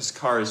car, but his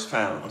car is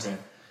found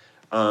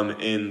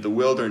in the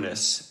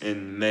wilderness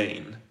in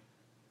Maine.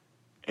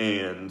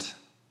 And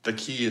the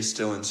key is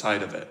still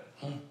inside of it.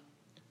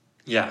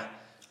 Yeah.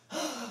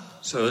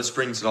 So this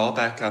brings it all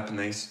back up, and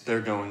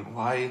they're going,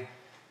 why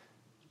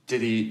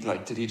did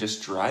he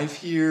just drive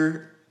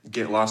here,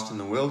 get lost in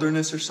the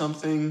wilderness or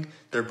something?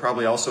 They're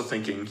probably also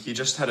thinking he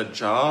just had a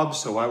job,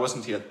 so why was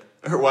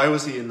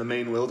he in the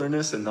Maine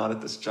wilderness and not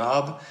at this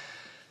job?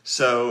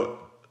 So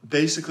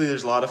basically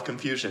there's a lot of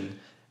confusion,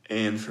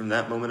 and from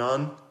that moment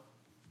on,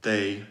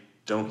 they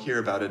don't hear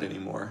about it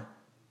anymore.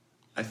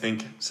 I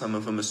think some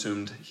of them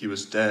assumed he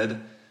was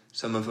dead,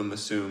 some of them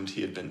assumed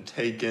he had been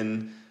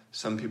taken,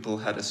 some people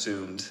had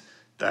assumed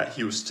that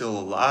he was still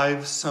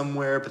alive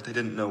somewhere, but they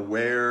didn't know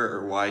where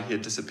or why he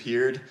had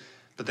disappeared,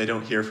 but they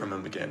don't hear from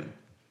him again.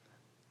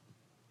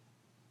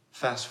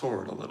 Fast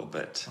forward a little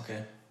bit.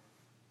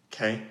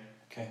 Okay?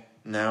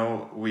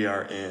 Now we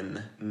are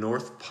in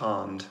North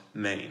Pond,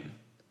 Maine.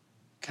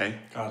 Okay?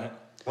 Got it.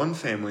 One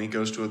family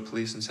goes to the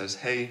police and says,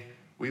 hey,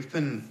 we've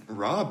been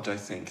robbed, I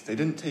think. They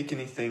didn't take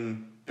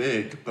anything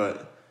big,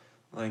 but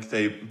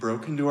they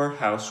broke into our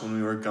house when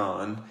we were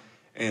gone,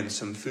 and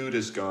some food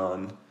is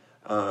gone,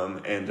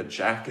 and a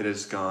jacket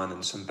is gone,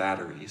 and some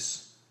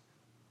batteries.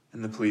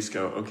 And the police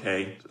go,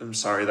 okay, I'm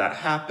sorry that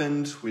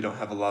happened. We don't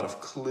have a lot of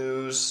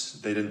clues.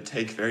 They didn't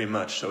take very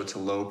much, so it's a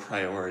low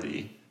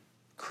priority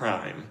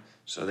crime.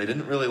 So they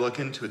didn't really look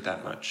into it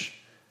that much.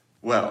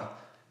 Well,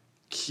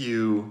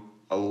 cue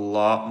a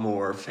lot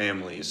more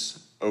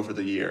families over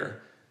the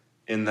year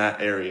in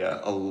that area.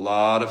 A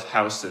lot of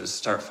houses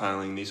start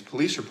filing these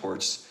police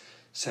reports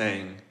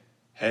saying,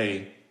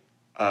 hey,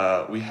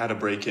 we had a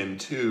break-in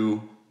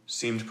too,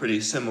 seemed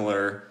pretty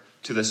similar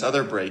to this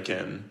other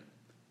break-in,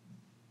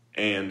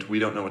 and we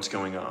don't know what's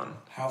going on.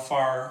 How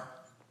far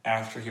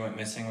after he went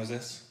missing was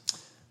this?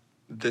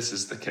 This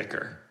is the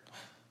kicker.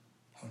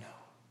 Oh no.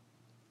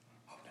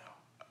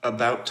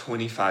 About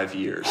 25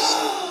 years.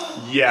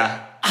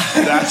 Yeah,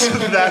 that's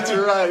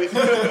right.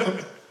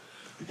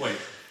 Wait,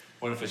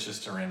 what if it's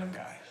just a random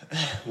guy?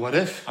 What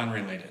if?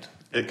 Unrelated.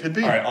 It could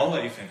be. All right, I'll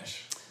let you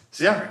finish.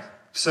 Yeah,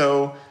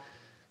 so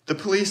the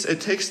police,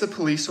 it takes the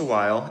police a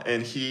while,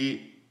 and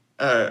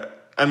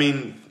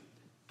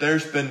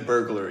there's been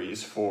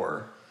burglaries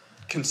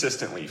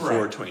consistently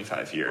for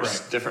 25 years,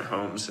 right. Different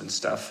homes and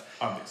stuff.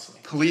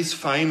 Obviously. Police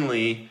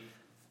finally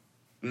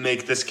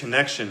make this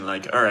connection,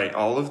 all right,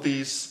 all of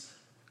these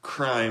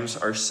crimes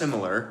are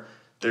similar.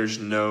 There's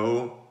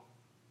no,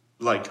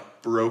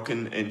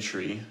 broken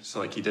entry.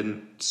 So, he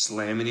didn't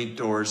slam any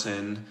doors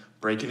in,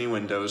 break any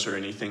windows or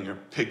anything, or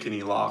pick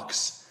any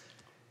locks.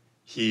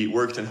 He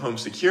worked in home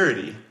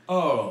security.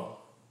 Oh.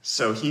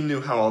 So he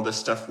knew how all this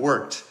stuff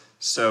worked.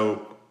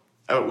 So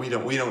we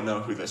don't know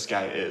who this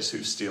guy is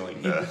who's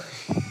stealing the...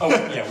 Oh,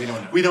 yeah, we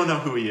don't know. We don't know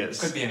who he is.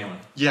 Could be anyone.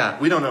 Yeah,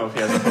 we don't know if he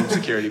has a home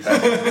security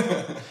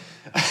badge.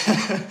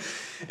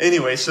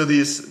 Anyway, so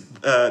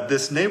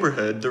this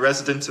neighborhood, the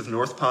residents of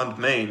North Pond,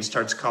 Maine,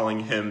 starts calling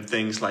him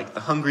things like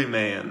the Hungry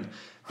Man,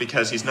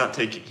 because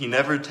he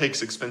never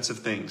takes expensive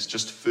things,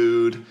 just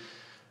food,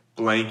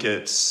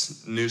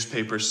 blankets,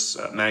 newspapers,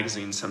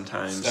 magazines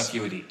sometimes. Stuff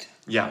you would eat.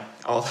 Yeah,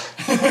 all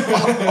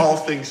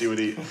things you would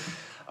eat.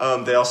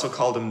 They also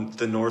called him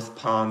the North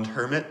Pond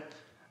Hermit.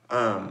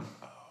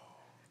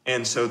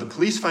 And so the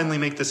police finally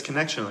make this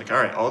connection, all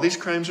right, all these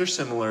crimes are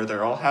similar.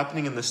 They're all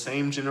happening in the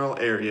same general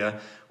area.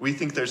 We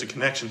think there's a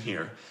connection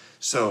here.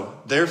 So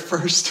the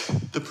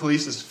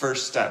police's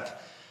first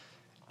step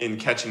in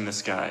catching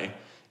this guy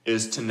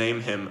is to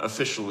name him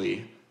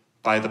officially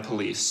by the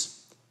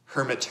police,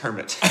 Hermit.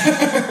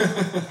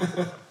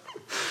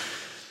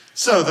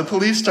 So the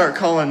police start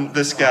calling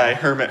this guy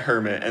Hermit,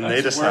 and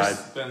they decide...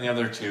 Worse than the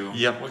other two,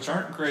 Yep. Which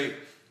aren't great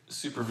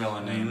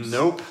supervillain names.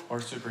 Nope. Or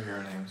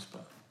superhero names,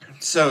 but...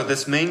 So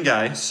this main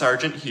guy,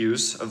 Sergeant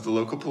Hughes of the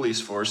local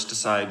police force,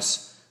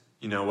 decides,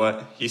 you know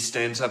what? He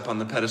stands up on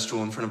the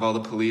pedestal in front of all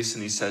the police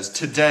and he says,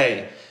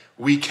 today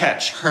we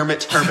catch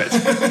Hermit.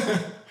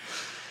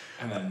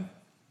 And then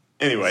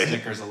anyway,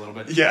 snickers a little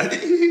bit. Yeah.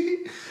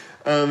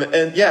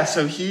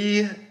 So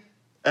he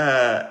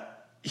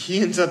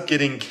ends up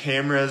getting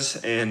cameras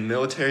and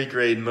military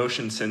grade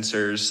motion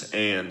sensors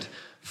and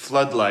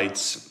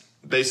floodlights,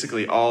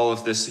 basically all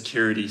of this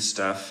security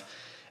stuff,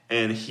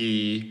 and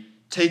he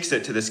takes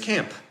it to this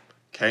camp.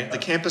 Okay, the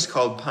camp is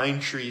called Pine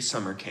Tree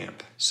Summer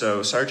Camp.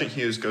 So Sergeant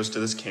Hughes goes to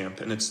this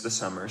camp, and it's the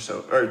summer.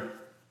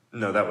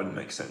 No, that wouldn't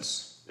make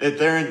sense.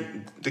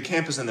 The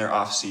camp is in their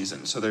off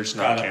season, so there's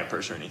not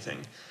campers or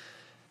anything.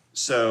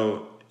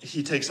 So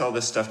he takes all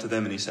this stuff to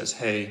them, and he says,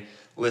 "Hey,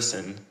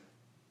 listen,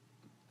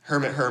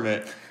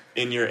 Hermit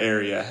in your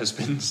area has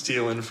been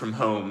stealing from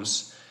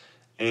homes,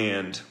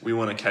 and we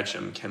want to catch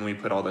him. Can we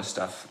put all this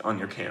stuff on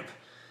your camp?"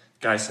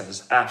 Guy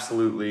says,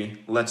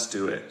 "Absolutely, let's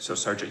do it." So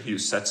Sergeant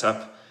Hughes sets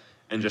up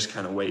and just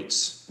kind of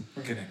waits.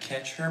 We're going to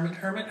catch Hermit.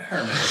 Hermit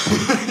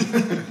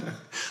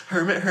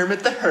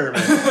the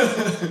Hermit.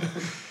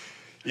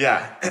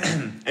 Yeah.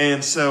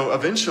 And so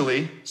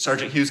eventually,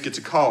 Sergeant Hughes gets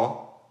a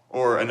call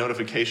or a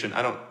notification.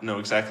 I don't know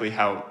exactly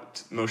how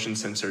motion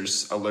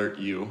sensors alert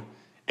you.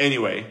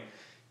 Anyway,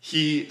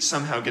 he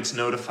somehow gets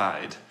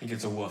notified. He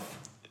gets a woof.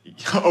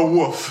 A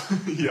woof.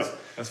 Yeah.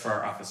 That's for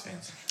our Office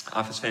fans.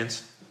 Office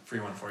fans? Free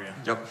one for you.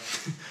 Yep.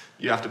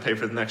 You have to pay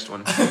for the next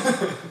one.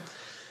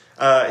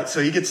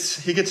 So he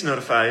gets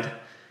notified,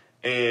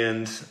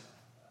 and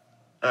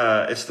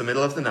it's the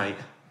middle of the night.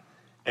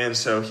 And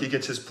so he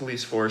gets his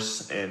police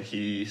force, and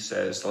he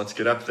says, let's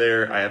get up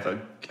there.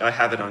 I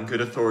have it on good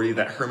authority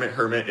that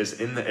Hermit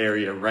is in the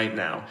area right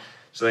now.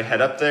 So they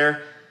head up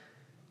there.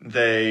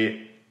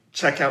 They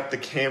check out the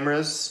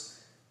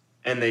cameras,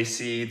 and they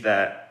see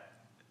that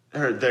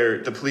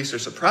the police are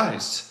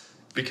surprised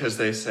because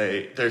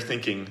they're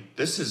thinking,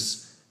 this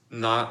is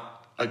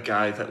not a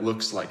guy that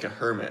looks like a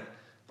hermit.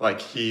 Like,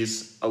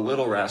 he's a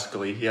little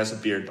rascally. He has a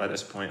beard by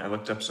this point. I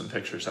looked up some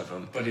pictures of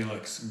him. But he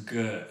looks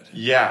good.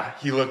 Yeah,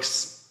 he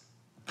looks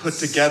put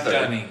together.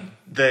 Stunning.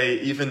 They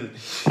even...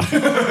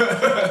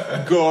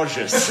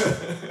 gorgeous.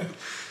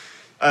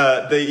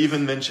 They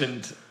even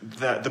mentioned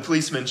that... The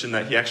police mentioned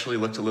that he actually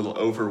looked a little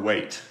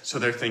overweight. So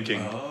they're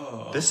thinking,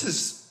 this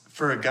is...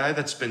 For a guy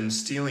that's been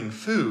stealing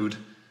food,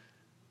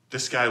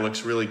 this guy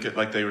looks really good.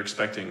 Like, they were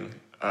expecting...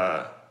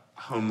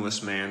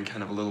 homeless man,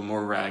 kind of a little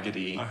more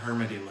raggedy. A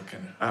hermity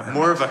looking.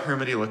 More of a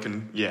hermity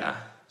looking, yeah.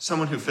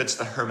 Someone who fits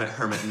the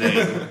hermit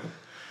name.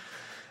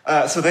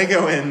 So they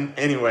go in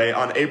anyway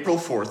on April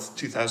 4th,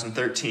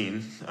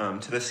 2013,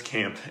 to this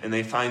camp, and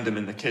they find him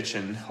in the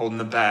kitchen holding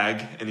the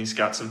bag, and he's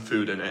got some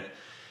food in it.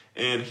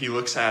 And he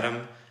looks at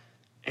him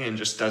and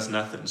just does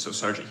nothing. So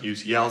Sergeant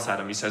Hughes yells at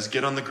him. He says,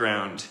 get on the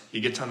ground.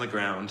 He gets on the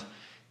ground,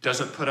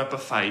 doesn't put up a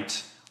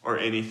fight or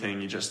anything.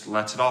 He just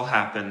lets it all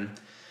happen.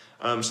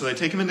 So they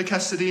take him into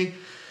custody,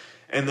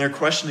 and they're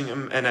questioning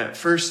him, and at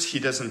first he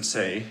doesn't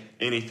say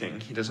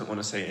anything. He doesn't want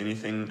to say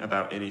anything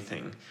about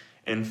anything.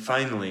 And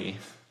finally...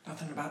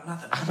 Nothing about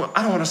nothing.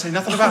 I don't want to say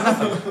nothing about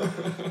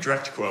nothing.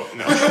 Direct quote,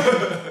 no.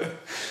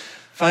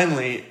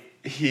 Finally,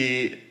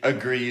 he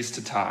agrees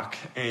to talk,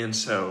 and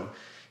so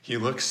he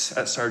looks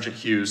at Sergeant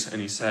Hughes,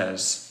 and he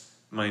says,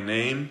 my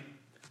name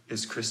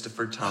is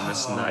Christopher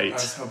Thomas Knight. I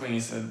was hoping he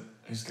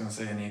was going to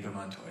say Inigo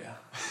Montoya.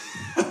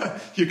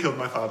 You killed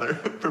my father.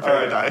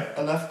 Prepare to die.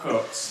 Enough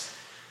quotes.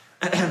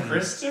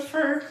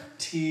 Christopher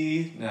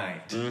T.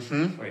 Knight.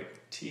 Mm-hmm. Wait,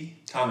 T?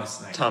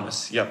 Thomas Knight.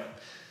 Thomas, yep.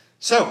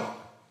 So,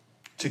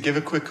 to give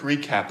a quick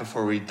recap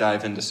before we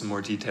dive into some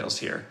more details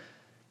here.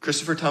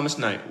 Christopher Thomas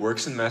Knight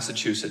works in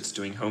Massachusetts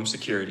doing home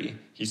security.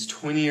 He's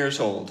 20 years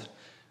old.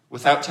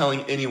 Without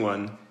telling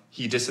anyone,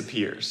 he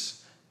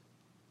disappears.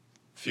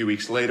 A few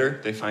weeks later,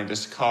 they find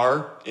his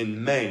car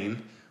in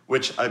Maine,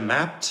 which I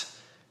mapped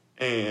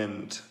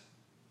and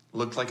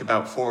looked like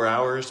about 4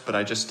 hours, but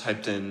I just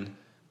typed in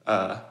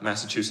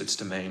Massachusetts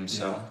to Maine,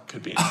 so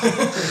could be.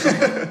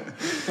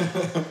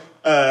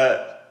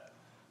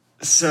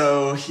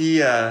 So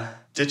he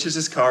ditches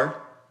his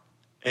car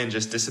and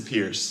just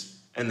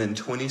disappears. And then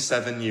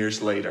 27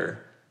 years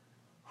later,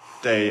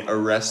 they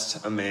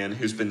arrest a man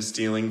who's been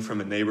stealing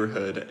from a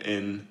neighborhood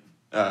in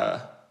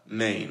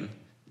Maine.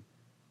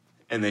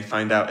 And they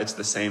find out it's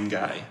the same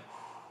guy.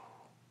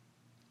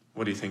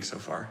 What do you think so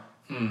far?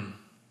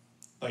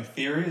 Like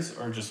theories,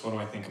 or just what do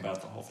I think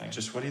about the whole thing?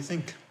 Just what do you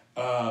think?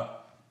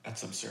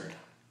 That's absurd.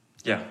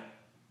 Yeah.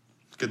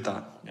 Good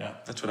thought. Yeah.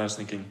 That's what I was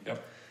thinking.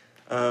 Yep.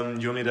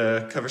 You want me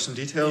to cover some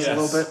details a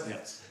little bit?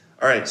 Yes.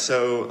 All right,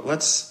 so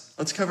let's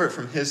cover it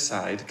from his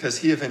side, because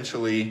he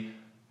eventually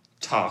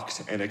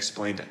talked and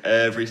explained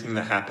everything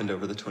that happened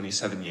over the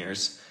 27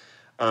 years.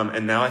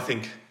 And now I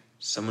think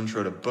someone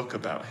wrote a book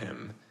about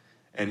him,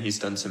 and he's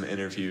done some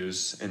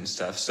interviews and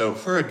stuff. So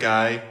for a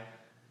guy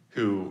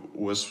who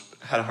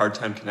had a hard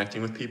time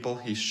connecting with people,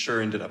 he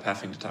sure ended up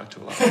having to talk to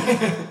a lot of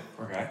people.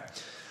 Poor guy.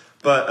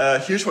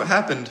 But here's what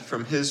happened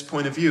from his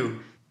point of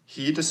view.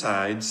 He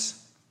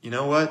decides, you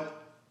know what?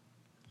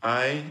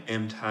 I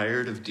am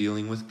tired of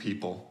dealing with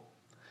people,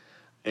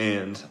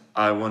 and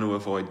I want to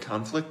avoid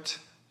conflict.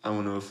 I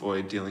want to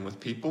avoid dealing with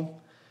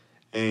people,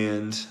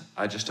 and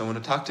I just don't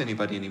want to talk to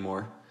anybody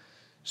anymore.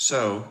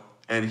 So,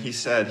 and he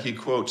said, he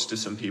quotes to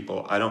some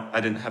people,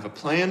 I didn't have a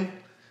plan.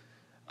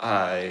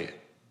 I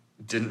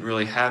didn't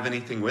really have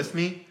anything with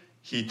me.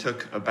 He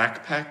took a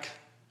backpack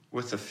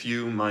with a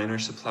few minor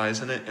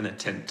supplies in it and a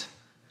tent.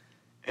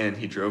 And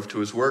he drove to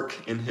his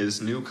work in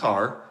his new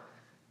car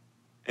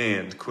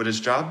and quit his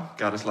job,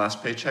 got his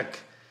last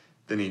paycheck.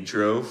 Then he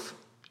drove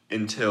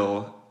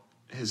until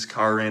his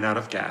car ran out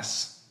of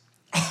gas.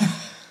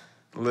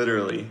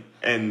 Literally.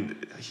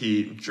 And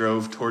he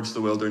drove towards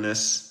the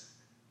wilderness.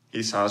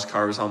 He saw his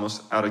car was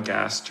almost out of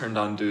gas, turned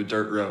onto a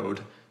dirt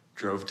road,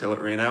 drove till it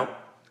ran out,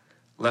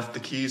 left the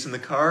keys in the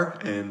car,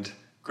 and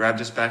grabbed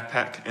his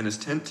backpack and his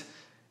tent,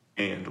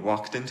 and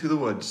walked into the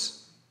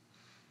woods.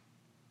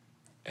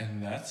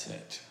 And that's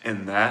it.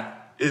 And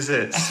that is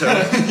it.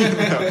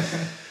 So,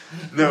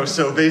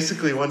 so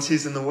basically once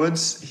he's in the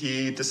woods,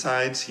 he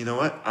decides, you know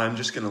what, I'm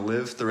just going to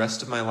live the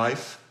rest of my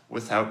life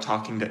without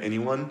talking to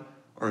anyone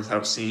or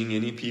without seeing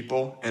any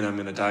people, and I'm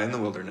going to die in the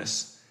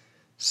wilderness.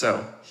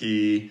 So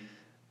he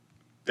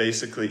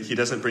basically, he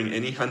doesn't bring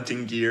any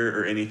hunting gear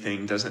or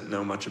anything, doesn't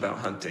know much about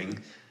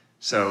hunting.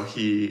 So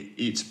he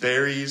eats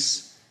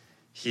berries,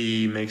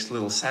 he makes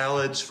little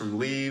salads from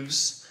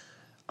leaves,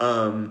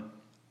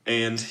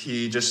 and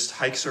he just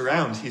hikes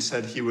around. He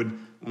said he would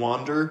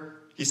wander.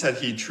 He said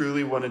he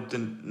truly wanted to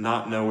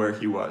not know where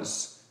he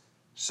was.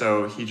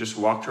 So he just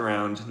walked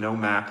around, no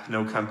map,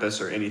 no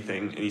compass or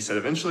anything. And he said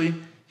eventually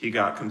he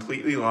got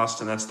completely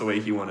lost, and that's the way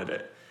he wanted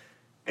it.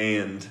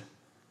 And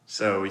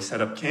so he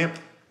set up camp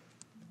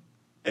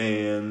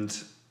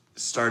and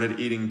started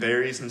eating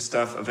berries and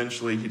stuff.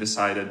 Eventually he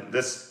decided,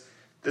 this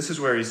is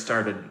where he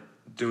started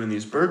doing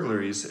these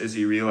burglaries, is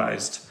he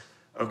realized,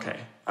 okay,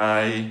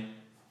 I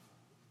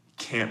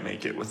can't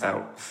make it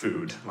without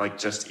food, like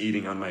just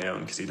eating on my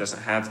own, because he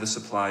doesn't have the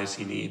supplies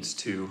he needs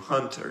to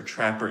hunt or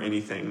trap or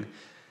anything.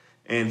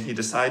 And he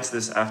decides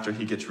this after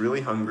he gets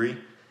really hungry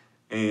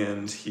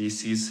and he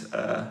sees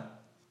a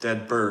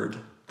dead bird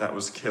that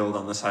was killed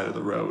on the side of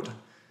the road.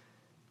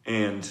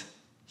 And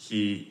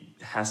he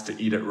has to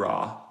eat it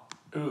raw.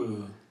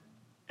 Ooh.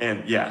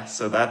 And yeah,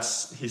 so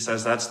he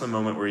says that's the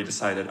moment where he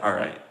decided, all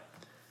right,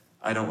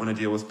 I don't want to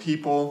deal with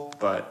people,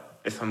 but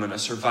if I'm going to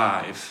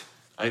survive,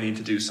 I need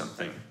to do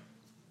something.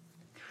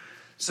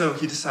 So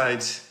he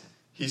decides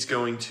he's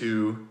going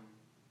to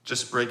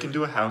just break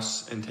into a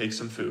house and take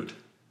some food.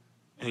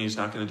 And he's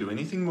not going to do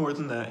anything more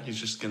than that. He's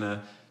just going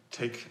to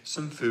take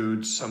some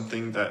food,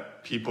 something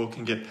that people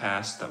can get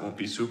past that won't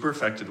be super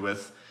affected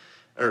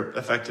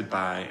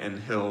by,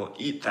 and he'll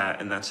eat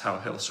that, and that's how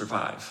he'll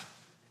survive.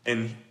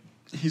 And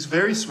he's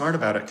very smart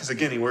about it because,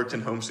 again, he worked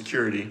in home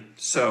security.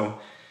 So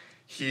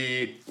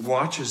he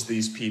watches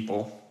these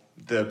people,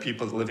 the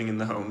people living in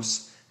the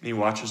homes, and he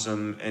watches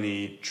them and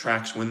he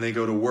tracks when they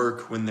go to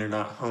work, when they're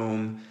not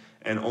home.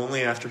 And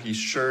only after he's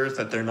sure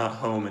that they're not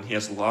home and he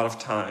has a lot of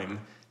time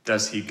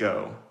does he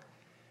go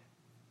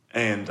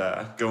and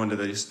go into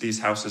these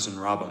houses and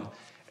rob them.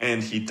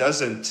 And he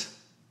doesn't,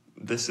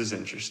 this is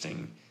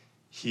interesting,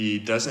 he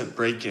doesn't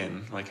break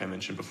in, like I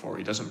mentioned before.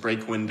 He doesn't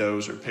break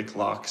windows or pick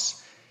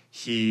locks.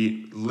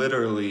 He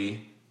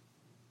literally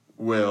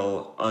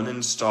will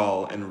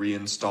uninstall and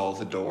reinstall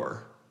the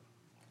door.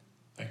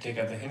 Like take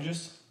out the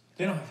hinges?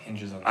 They don't have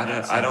hinges on the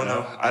I don't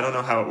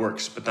know how it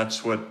works, but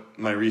that's what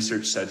my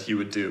research said he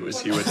would do,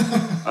 is he would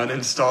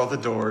uninstall the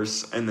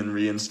doors and then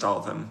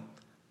reinstall them.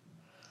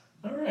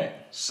 All right.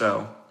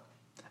 So,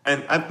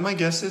 and my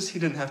guess is he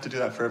didn't have to do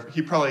that forever.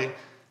 He probably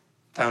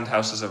found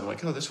houses that were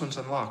like, oh, this one's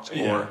unlocked.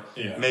 Or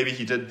maybe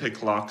he did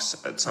pick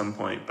locks at some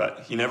point,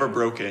 but he never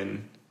broke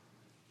in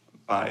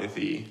by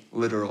the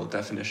literal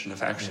definition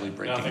of actually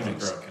breaking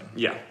things. Broken.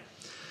 Yeah.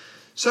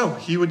 So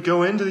he would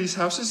go into these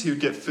houses, he would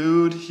get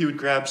food, he would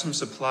grab some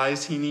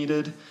supplies he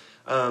needed.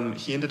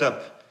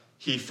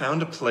 He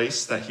found a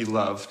place that he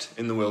loved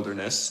in the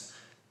wilderness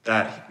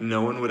that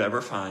no one would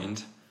ever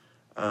find.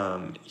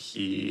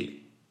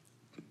 He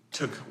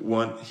took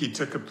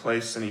a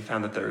place and he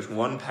found that there's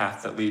one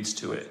path that leads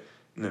to it.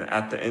 And then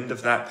at the end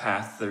of that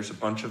path, there's a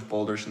bunch of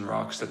boulders and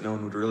rocks that no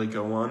one would really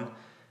go on.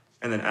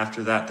 And then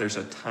after that, there's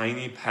a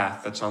tiny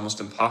path that's almost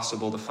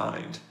impossible to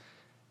find.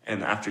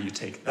 And after you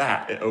take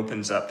that, it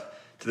opens up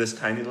to this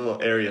tiny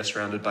little area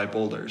surrounded by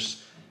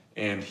boulders.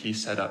 And he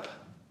set up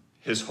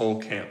his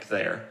whole camp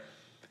there.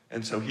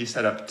 And so he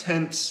set up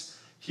tents,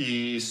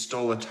 he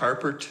stole a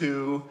tarp or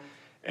two,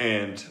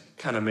 and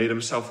kind of made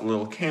himself a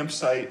little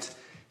campsite.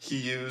 He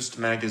used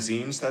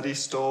magazines that he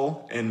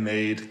stole and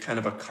made kind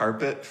of a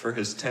carpet for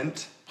his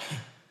tent.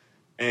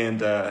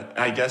 And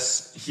I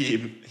guess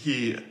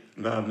he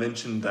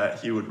mentioned that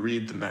he would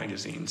read the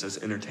magazines as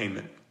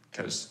entertainment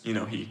because,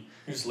 he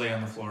just lay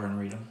on the floor and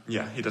read them.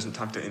 Yeah, he doesn't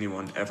talk to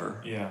anyone ever.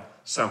 Yeah.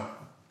 So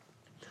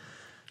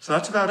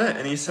that's about it.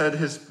 And he said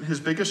his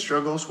biggest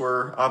struggles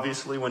were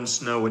obviously when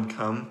snow would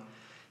come.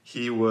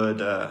 He would,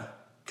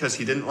 because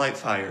he didn't light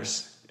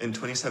fires. In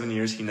 27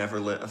 years, he never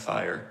lit a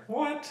fire.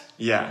 What?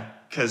 Yeah,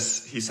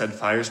 because he said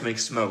fires make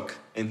smoke,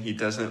 and he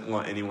doesn't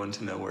want anyone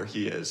to know where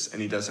he is,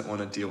 and he doesn't want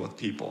to deal with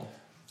people.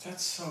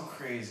 That's so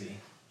crazy.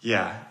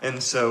 Yeah,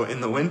 and so in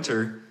the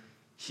winter,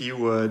 he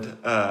would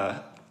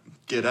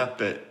get up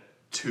at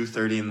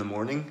 2:30 in the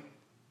morning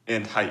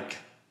and hike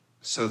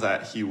so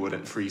that he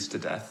wouldn't freeze to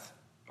death,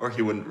 or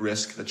he wouldn't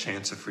risk the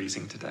chance of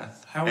freezing to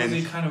death. How was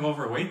he kind of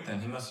overweight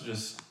then? He must have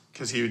just...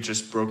 Because he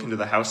just broke into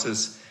the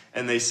houses,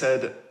 and they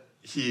said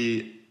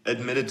he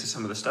admitted to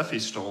some of the stuff he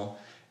stole,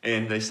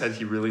 and they said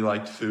he really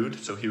liked food,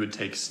 so he would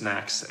take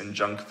snacks and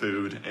junk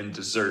food and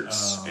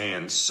desserts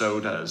and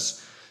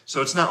sodas.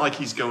 So it's not like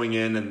he's going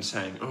in and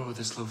saying, oh,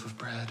 this loaf of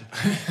bread.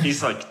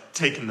 He's like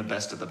taking the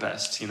best of the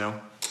best,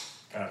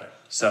 Got it.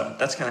 So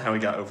that's kind of how he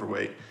got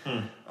overweight.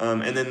 And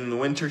then in the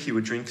winter, he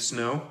would drink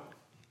snow.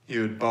 He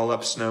would ball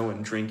up snow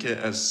and drink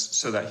it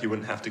so that he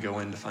wouldn't have to go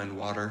in to find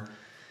water.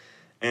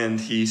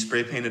 And he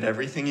spray painted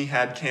everything he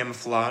had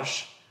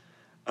camouflage.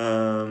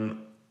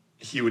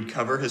 He would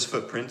cover his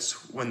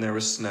footprints when there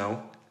was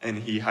snow, and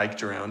he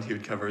hiked around. He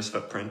would cover his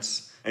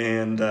footprints.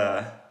 And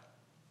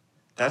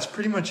that's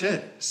pretty much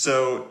it.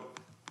 So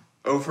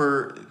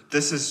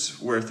this is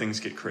where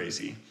things get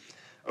crazy.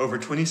 Over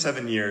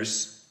 27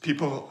 years,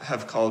 people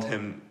have called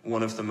him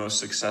one of the most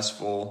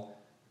successful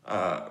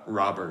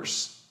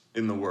robbers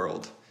in the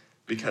world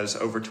because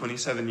over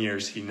 27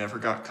 years he never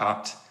got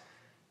caught.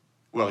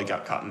 Well, he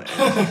got caught in the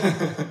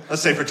end.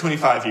 Let's say for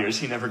 25 years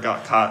he never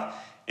got caught,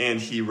 and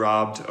he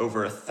robbed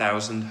over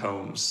 1,000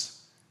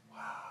 homes. Wow.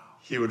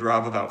 He would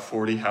rob about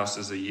 40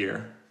 houses a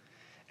year,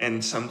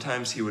 and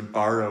sometimes he would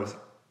borrow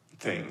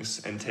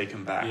things and take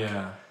them back.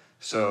 Yeah.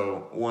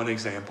 So one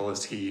example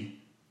is he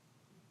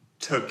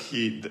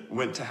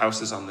went to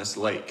houses on this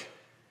lake,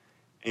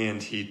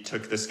 and he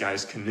took this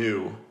guy's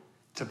canoe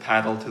to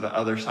paddle to the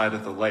other side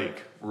of the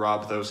lake,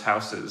 rob those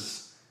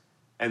houses,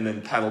 and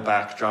then paddle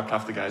back, dropped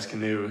off the guy's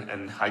canoe,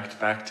 and hiked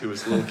back to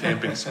his little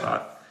camping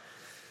spot.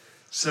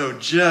 So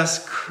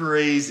just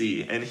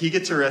crazy. And he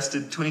gets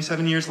arrested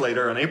 27 years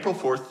later. On April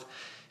 4th,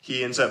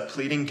 he ends up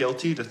pleading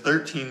guilty to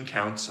 13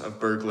 counts of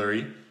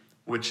burglary,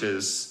 which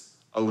is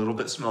a little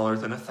bit smaller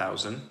than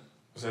 1,000.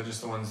 Was that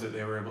just the ones that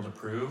they were able to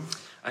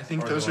prove? I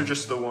think those are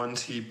just the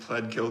ones he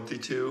pled guilty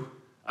to.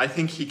 I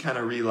think he kind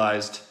of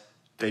realized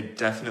they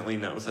definitely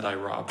know that I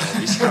robbed all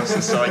these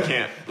houses, so I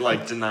can't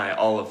deny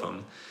all of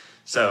them.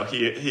 So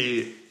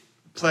he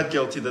pled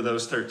guilty to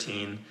those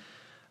 13.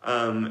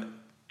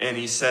 And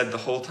he said the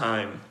whole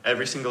time,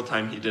 every single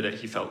time he did it,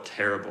 he felt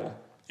terrible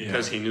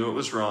because he knew it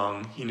was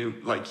wrong. He knew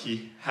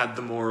he had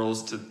the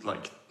morals to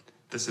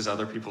this is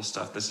other people's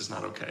stuff. This is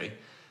not okay.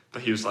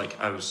 But he was like,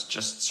 I was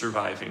just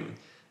surviving,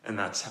 and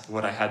that's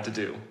what I had to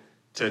do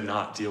to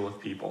not deal with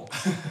people.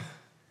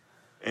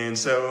 And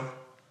so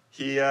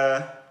he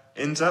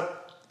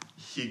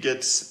he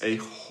gets a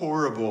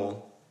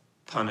horrible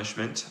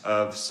punishment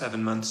of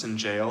 7 months in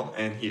jail,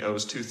 and he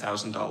owes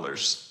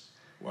 $2,000.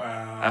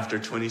 Wow. After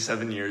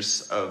 27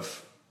 years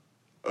of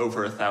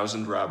over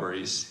 1,000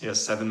 robberies, he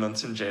has 7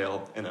 months in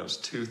jail and owes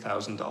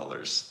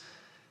 $2,000.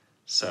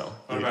 So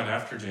what about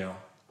after jail?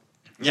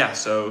 Yeah,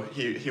 so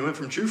he went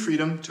from true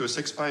freedom to a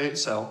 6x8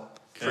 cell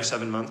for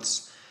 7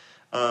 months.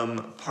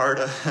 Part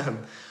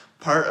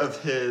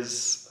of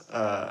his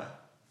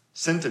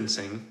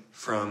sentencing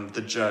from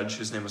the judge,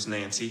 whose name was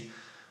Nancy,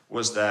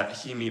 was that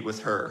he meet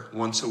with her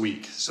once a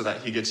week so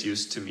that he gets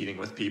used to meeting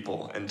with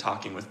people and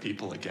talking with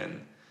people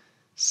again.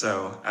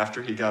 So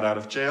after he got out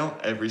of jail,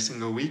 every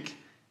single week,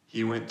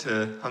 he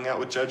hung out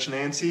with Judge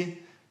Nancy.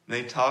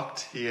 They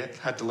talked. He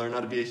had to learn how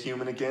to be a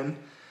human again.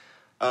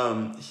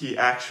 He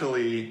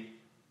actually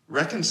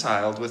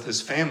reconciled with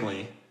his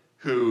family,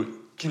 who,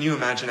 can you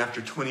imagine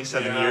after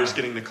 27 years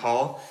getting the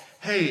call,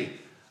 hey,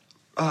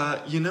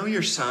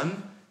 your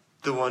son,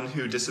 the one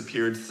who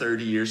disappeared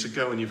 30 years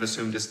ago and you've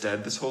assumed is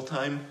dead this whole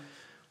time,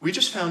 we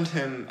just found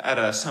him at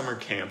a summer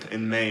camp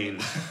in Maine,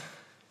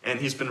 and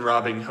he's been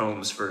robbing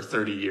homes for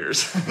 30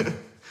 years.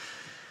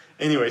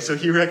 Anyway, so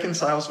he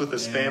reconciles with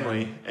his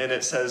family, and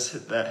it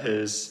says that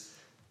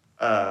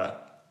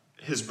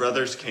his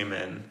brothers came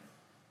in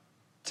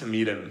to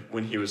meet him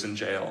when he was in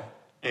jail,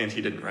 and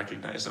he didn't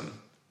recognize them.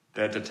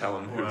 They had to tell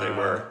him who they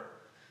were.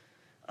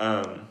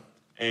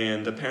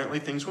 And apparently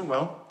things went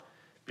well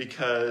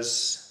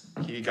because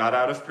he got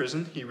out of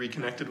prison, he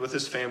reconnected with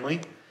his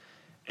family,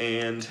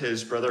 and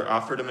his brother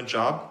offered him a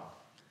job.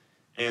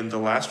 And the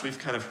last we've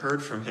kind of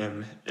heard from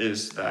him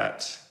is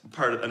that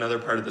another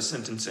part of the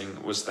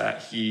sentencing was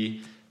that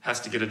he has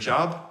to get a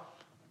job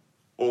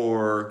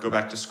or go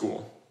back to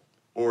school,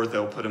 or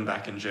they'll put him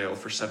back in jail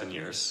for 7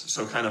 years.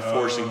 So kind of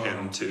forcing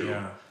him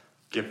to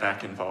get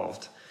back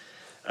involved.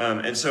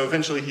 And so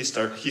eventually he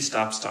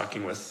stops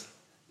talking with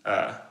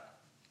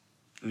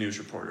news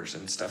reporters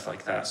and stuff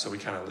like that. So we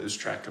kind of lose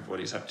track of what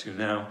he's up to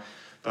now.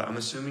 But I'm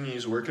assuming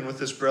he's working with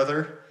his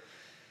brother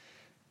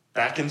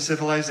back in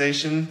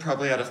civilization,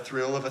 probably at a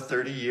thrill of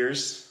 30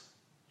 years.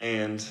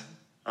 And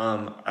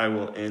I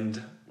will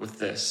end with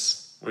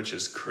this, which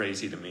is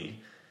crazy to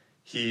me.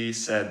 He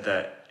said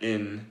that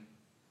in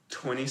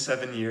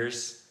 27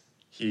 years,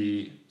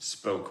 he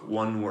spoke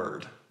one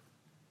word.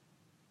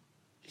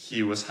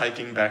 He was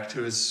hiking back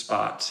to his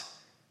spot,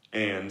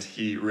 and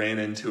he ran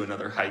into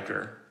another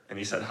hiker, and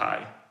he said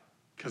hi,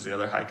 because the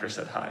other hiker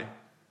said hi.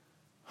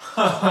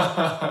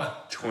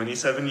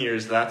 27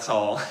 years, that's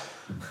all.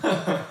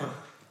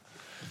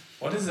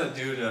 What does that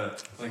do to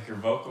your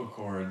vocal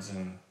cords?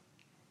 And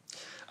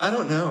I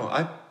don't know.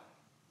 I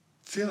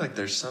feel like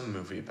there's some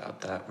movie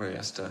about that where he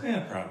has to... Yeah,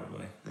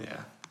 probably.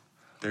 Yeah.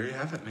 There you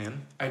have it,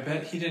 man. I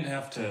bet he didn't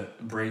have to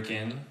break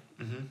in,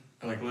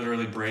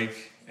 literally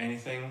break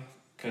anything,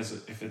 because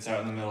if it's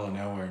out in the middle of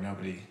nowhere,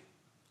 nobody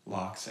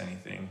locks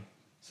anything.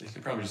 So he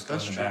could probably just go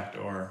in the back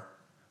door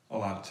a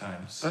lot of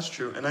times. That's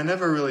true. And I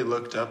never really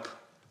looked up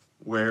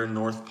where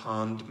North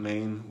Pond,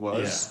 Maine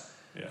was.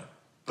 Yeah.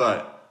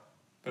 But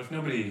if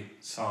nobody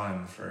saw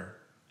him for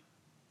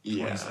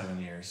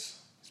 27 years,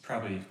 he's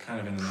probably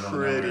kind of in the middle of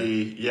nowhere.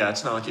 Yeah,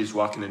 it's not like he's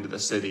walking into the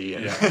city.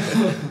 And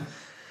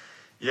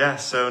yeah,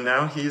 so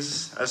now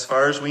he's, as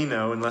far as we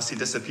know, unless he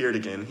disappeared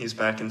again, he's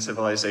back in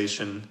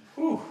civilization,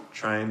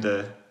 trying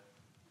to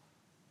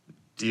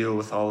deal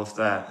with all of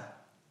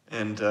that.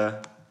 And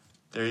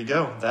there you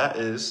go. That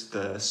is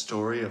the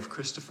story of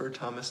Christopher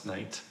Thomas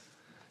Knight,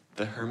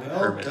 the Hermit.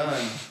 Well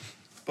done.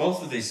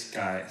 Both of these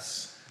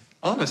guys.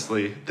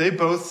 Honestly, they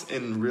both,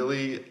 in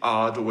really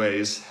odd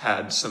ways,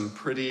 had some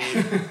pretty,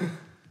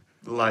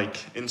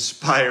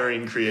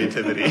 inspiring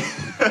creativity.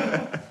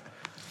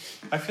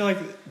 I feel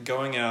like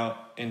going out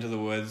into the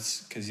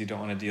woods because you don't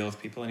want to deal with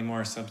people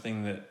anymore is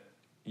something that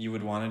you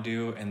would want to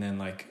do, and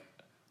then,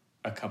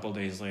 a couple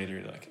days later,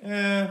 you're like,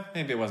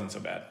 maybe it wasn't so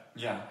bad.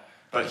 Yeah.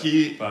 But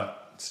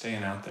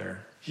staying out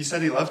there. he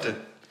said he loved it.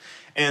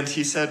 And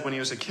he said when he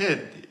was a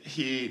kid,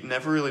 he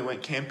never really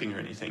went camping or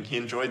anything. He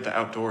enjoyed the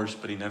outdoors,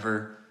 but he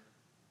never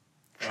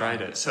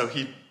tried it. So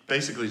he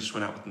basically just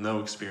went out with no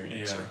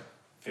experience. Yeah,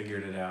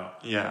 figured it out.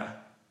 Yeah.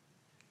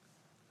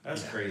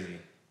 That's crazy.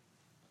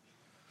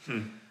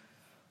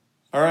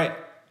 All right.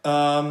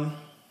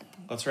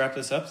 Let's wrap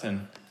this up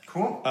then.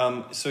 Cool.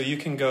 So you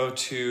can go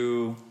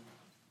to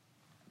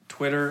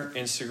Twitter,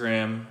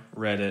 Instagram,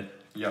 Reddit,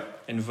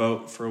 Yep. and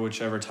vote for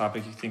whichever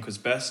topic you think was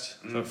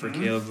best. Vote for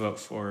Caleb, vote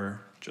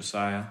for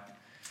Josiah.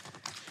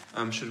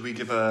 Should we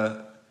give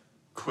a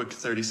quick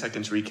 30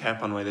 seconds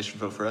recap on why they should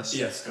vote for us?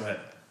 Yes, go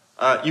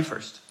ahead. You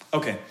first.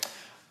 Okay.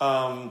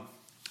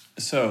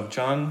 So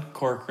John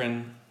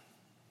Corcoran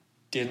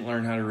didn't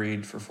learn how to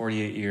read for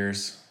 48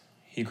 years.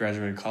 He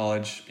graduated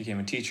college, became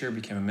a teacher,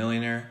 became a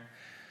millionaire,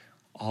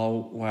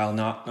 all while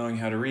not knowing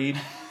how to read.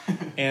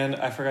 And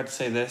I forgot to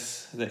say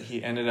this, that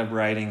he ended up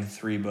writing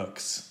 3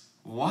 books.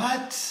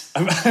 What?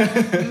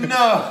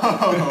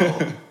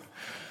 No!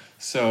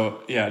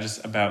 So, yeah,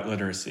 just about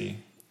literacy.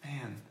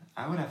 Man,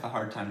 I would have a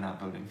hard time not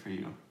voting for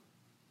you.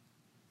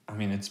 I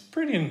mean, it's a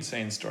pretty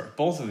insane story.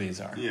 Both of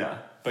these are. Yeah.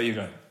 But you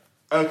go ahead.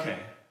 Okay.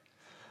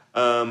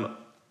 I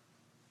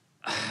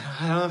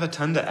don't have a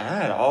ton to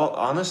add.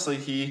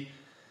 Honestly,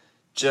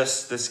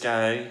 this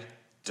guy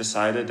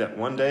decided that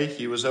one day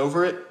he was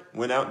over it,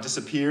 went out,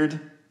 disappeared,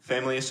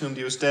 family assumed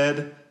he was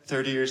dead,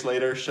 30 years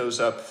later shows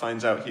up,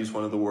 finds out he's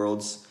one of the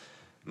world's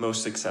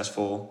most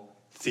successful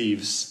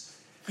thieves.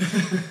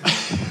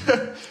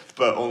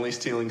 But only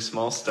stealing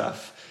small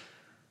stuff.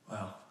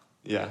 Wow.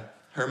 Yeah.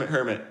 Hermit.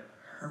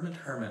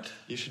 Hermit.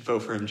 You should vote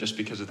for him just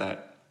because of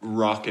that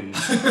rockin'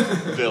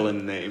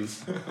 villain name.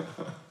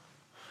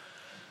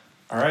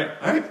 All right.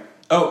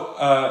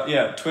 Oh,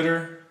 yeah,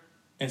 Twitter,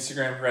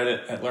 Instagram,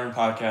 Reddit at Learn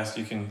Podcast.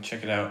 You can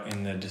check it out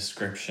in the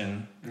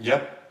description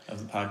Yep. of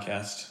the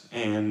podcast.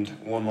 And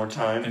one more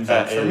time, And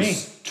that vote for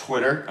is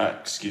Twitter.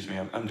 Excuse me,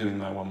 I'm doing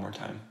my one more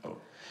time.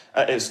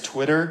 Is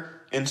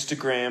Twitter,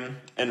 Instagram,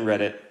 and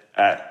Reddit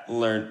at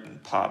Learn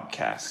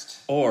Podcast.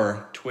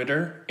 Or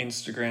Twitter,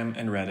 Instagram,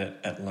 and Reddit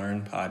at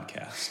Learn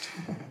Podcast.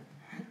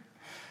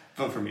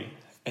 Vote for me.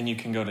 And you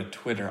can go to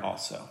Twitter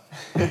also.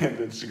 And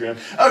Instagram.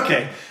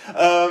 Okay.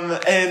 And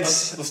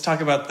Let's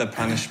talk about the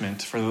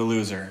punishment for the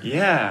loser.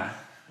 yeah.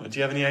 Well, do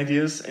you have any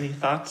ideas? Any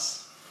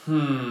thoughts?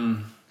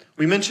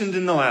 We mentioned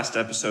in the last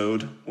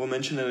episode, we'll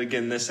mention it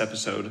again this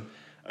episode.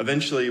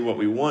 Eventually, what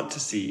we want to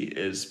see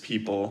is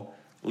people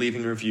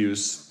leaving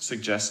reviews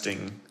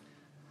suggesting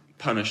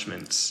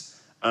punishments.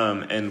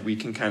 And we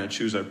can kind of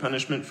choose our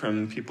punishment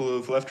from people who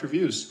have left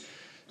reviews.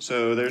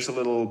 So there's a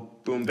little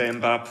boom, bam,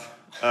 bop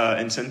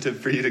incentive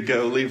for you to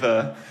go leave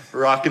a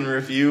rockin'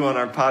 review on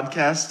our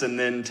podcast and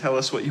then tell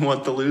us what you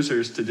want the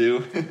losers to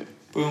do.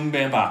 Boom,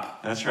 bam,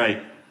 bop. That's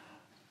right.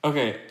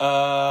 Okay,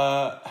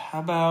 how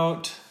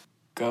about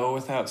go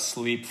without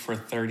sleep for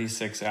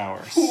 36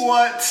 hours?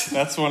 What?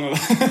 That's one of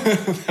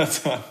the...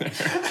 That's on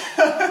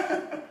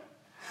there.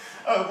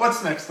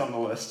 What's next on the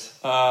list?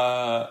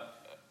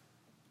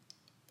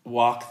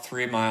 Walk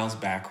 3 miles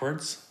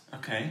backwards.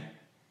 Okay.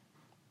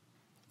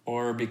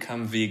 Or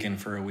become vegan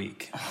for a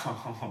week.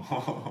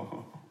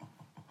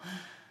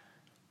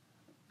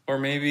 Or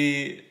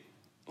maybe,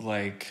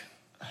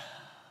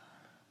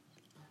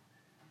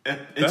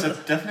 It's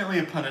definitely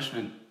a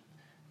punishment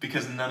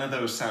because none of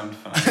those sound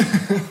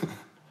fun.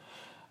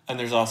 And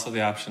there's also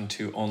the option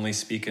to only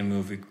speak in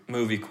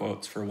movie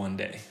quotes for one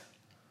day.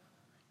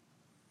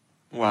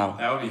 Wow.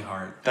 That would be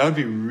hard. That would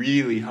be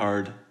really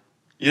hard.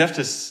 You'd have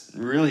to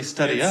really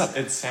study up.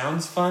 It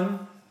sounds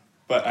fun,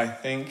 but I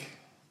think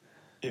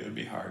it would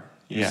be hard.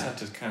 You just Yeah. have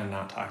to kind of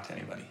not talk to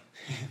anybody.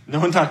 No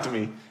one talk to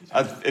me.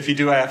 If you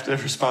do, I have to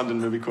respond in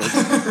movie quotes.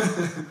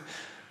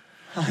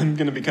 I'm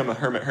going to become a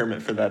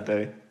hermit for that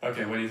day.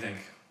 Okay, what do you think?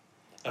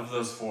 Of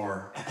those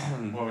 4,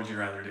 what would you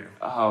rather do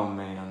Oh,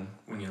 man.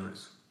 when you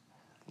lose?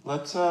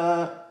 Let's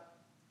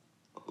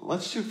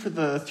shoot for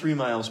the 3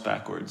 miles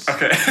backwards.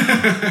 Okay.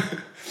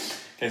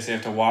 Okay, so you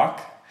have to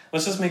walk.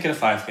 Let's just make it a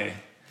 5K.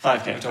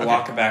 5K. You have to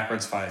walk a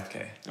backwards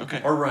 5K.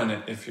 Okay. Or run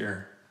it if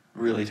you're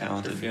Really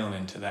talented. feeling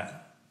into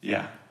that.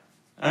 Yeah.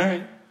 All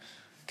right.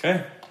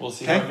 Okay, we'll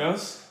see Okay. how it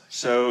goes.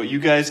 So you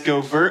guys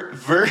go vert.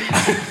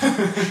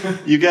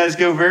 You guys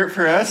go vert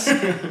for us.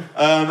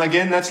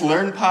 Again, that's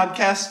Learn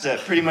Podcast at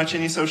pretty much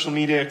any social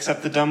media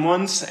except the dumb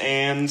ones.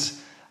 And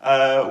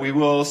we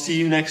will see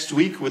you next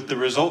week with the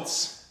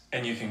results.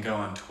 And you can go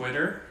on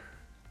Twitter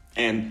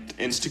And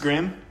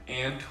Instagram.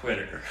 and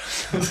Twitter.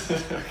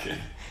 Okay.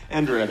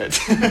 And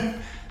Reddit.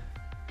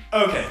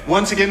 Okay.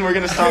 Once again, we're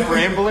going to stop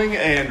rambling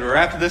and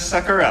wrap this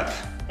sucker up.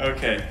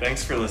 Okay,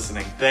 thanks for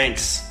listening.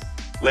 Thanks.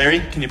 Larry,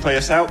 can you play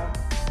us out?